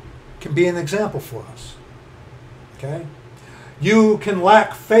faith can be an example for us. Okay? You can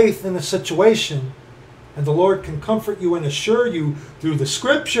lack faith in a situation, and the Lord can comfort you and assure you through the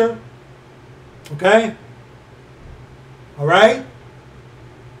Scripture. Okay? All right?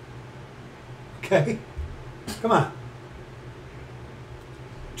 Okay? Come on.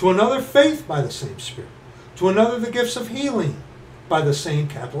 To another faith by the same Spirit. To another the gifts of healing by the same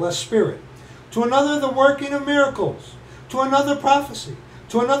capital S Spirit. To another the working of miracles. To another prophecy.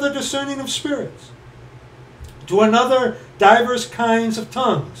 To another discerning of spirits. To another divers kinds of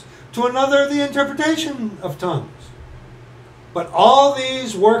tongues. To another the interpretation of tongues. But all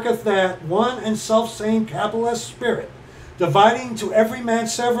these worketh that one and selfsame capital S Spirit, dividing to every man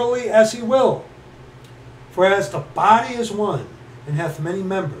severally as he will. For as the body is one, and hath many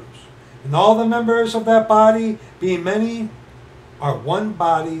members, and all the members of that body, being many, are one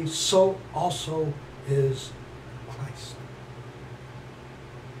body, so also is Christ.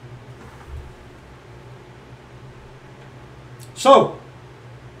 So,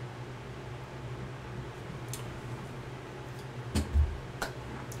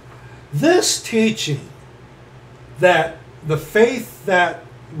 this teaching that the faith that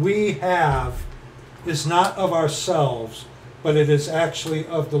we have is not of ourselves, but it is actually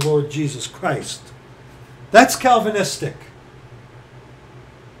of the Lord Jesus Christ. That's Calvinistic.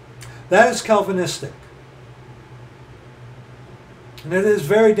 That is Calvinistic. And it is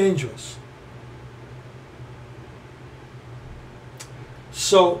very dangerous.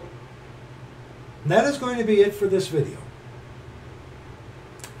 So, that is going to be it for this video.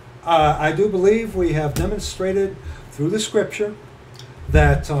 I do believe we have demonstrated through the Scripture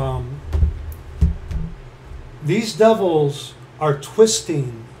that these devils are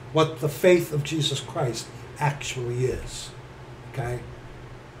twisting what the faith of Jesus Christ actually is. Okay?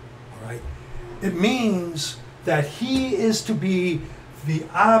 All right? It means that He is to be the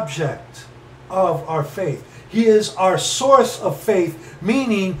object of our faith. He is our source of faith,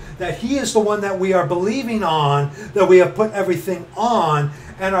 meaning that He is the one that we are believing on, that we have put everything on,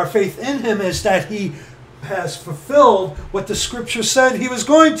 and our faith in Him is that He has fulfilled what the Scripture said He was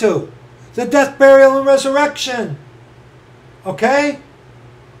going to. The death, burial, and resurrection. Okay?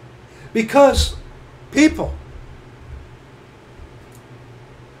 Because, people,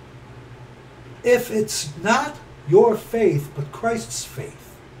 if it's not your faith, but Christ's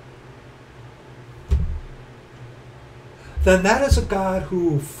faith, then that is a God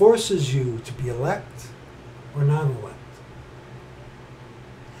who forces you to be elect or non-elect.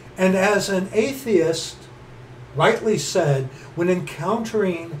 And as an atheist rightly said, when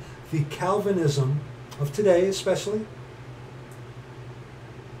encountering the Calvinism of today especially,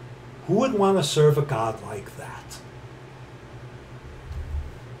 who would want to serve a God like that?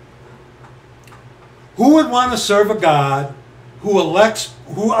 Who would want to serve a God who elects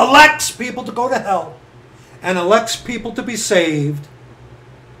people to go to hell and elects people to be saved,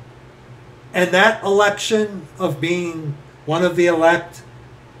 and that election of being one of the elect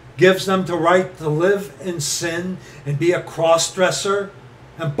gives them the right to live in sin and be a cross-dresser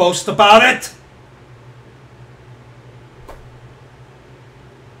and boast about it?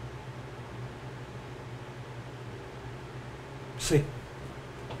 See,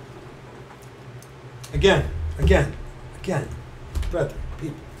 again, brethren,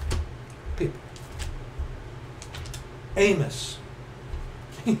 people. Amos.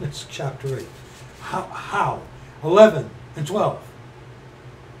 Amos chapter 8. How? 11 and 12.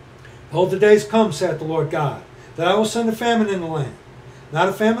 Behold, the days come, saith the Lord God, that I will send a famine in the land. Not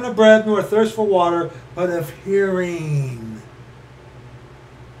a famine of bread, nor a thirst for water, but of hearing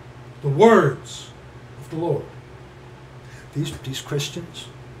the words of the Lord. These Christians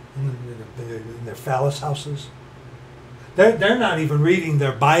in their phallus houses, they're not even reading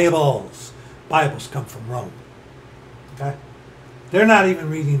their Bibles. Bibles come from Rome. Okay? They're not even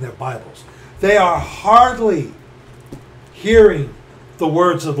reading their Bibles. They are hardly hearing the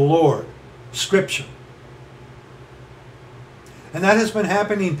words of the Lord, Scripture. And that has been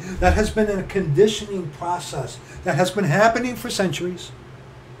happening. That has been a conditioning process that has been happening for centuries.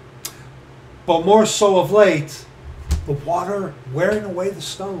 But more so of late, the water wearing away the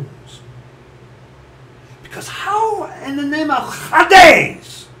stones. Because how in the name of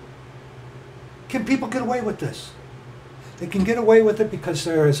Hades can people get away with this? They can get away with it because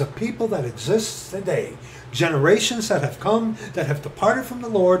there is a people that exists today, generations that have come, that have departed from the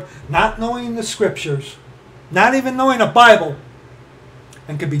Lord, not knowing the Scriptures, not even knowing a Bible,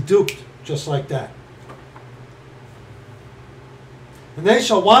 and can be duped just like that. And they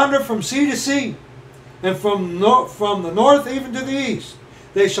shall wander from sea to sea, and from the north even to the east.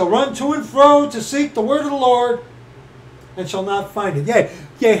 They shall run to and fro to seek the word of the Lord, and shall not find it.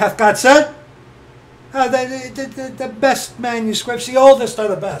 Yea, hath God said? The best manuscripts, the oldest are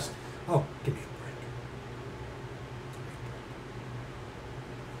the best. Oh, give me a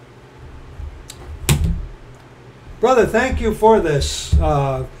break. Brother, thank you for this.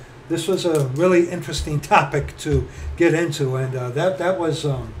 This was a really interesting topic to get into, and that was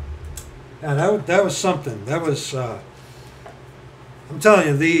something. That was I'm telling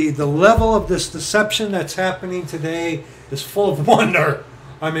you, the level of this deception that's happening today is full of wonder.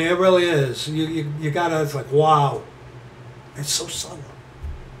 I mean, it really is. You gotta, it's like, wow. It's so subtle.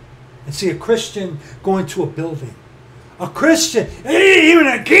 And see a Christian going to a building. A Christian, even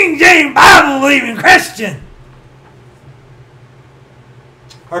a King James Bible believing Christian,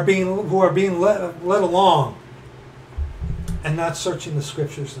 who are being led along and not searching the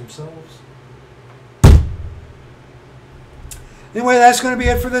Scriptures themselves. Anyway, that's going to be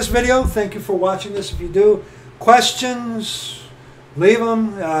it for this video. Thank you for watching this. If you do questions, leave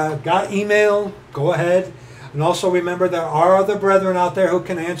them. Got email, go ahead. And also remember, there are other brethren out there who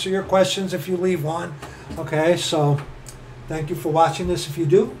can answer your questions if you leave one. Okay, so thank you for watching this. If you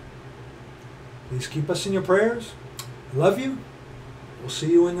do, please keep us in your prayers. I love you. We'll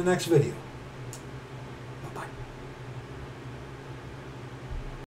see you in the next video.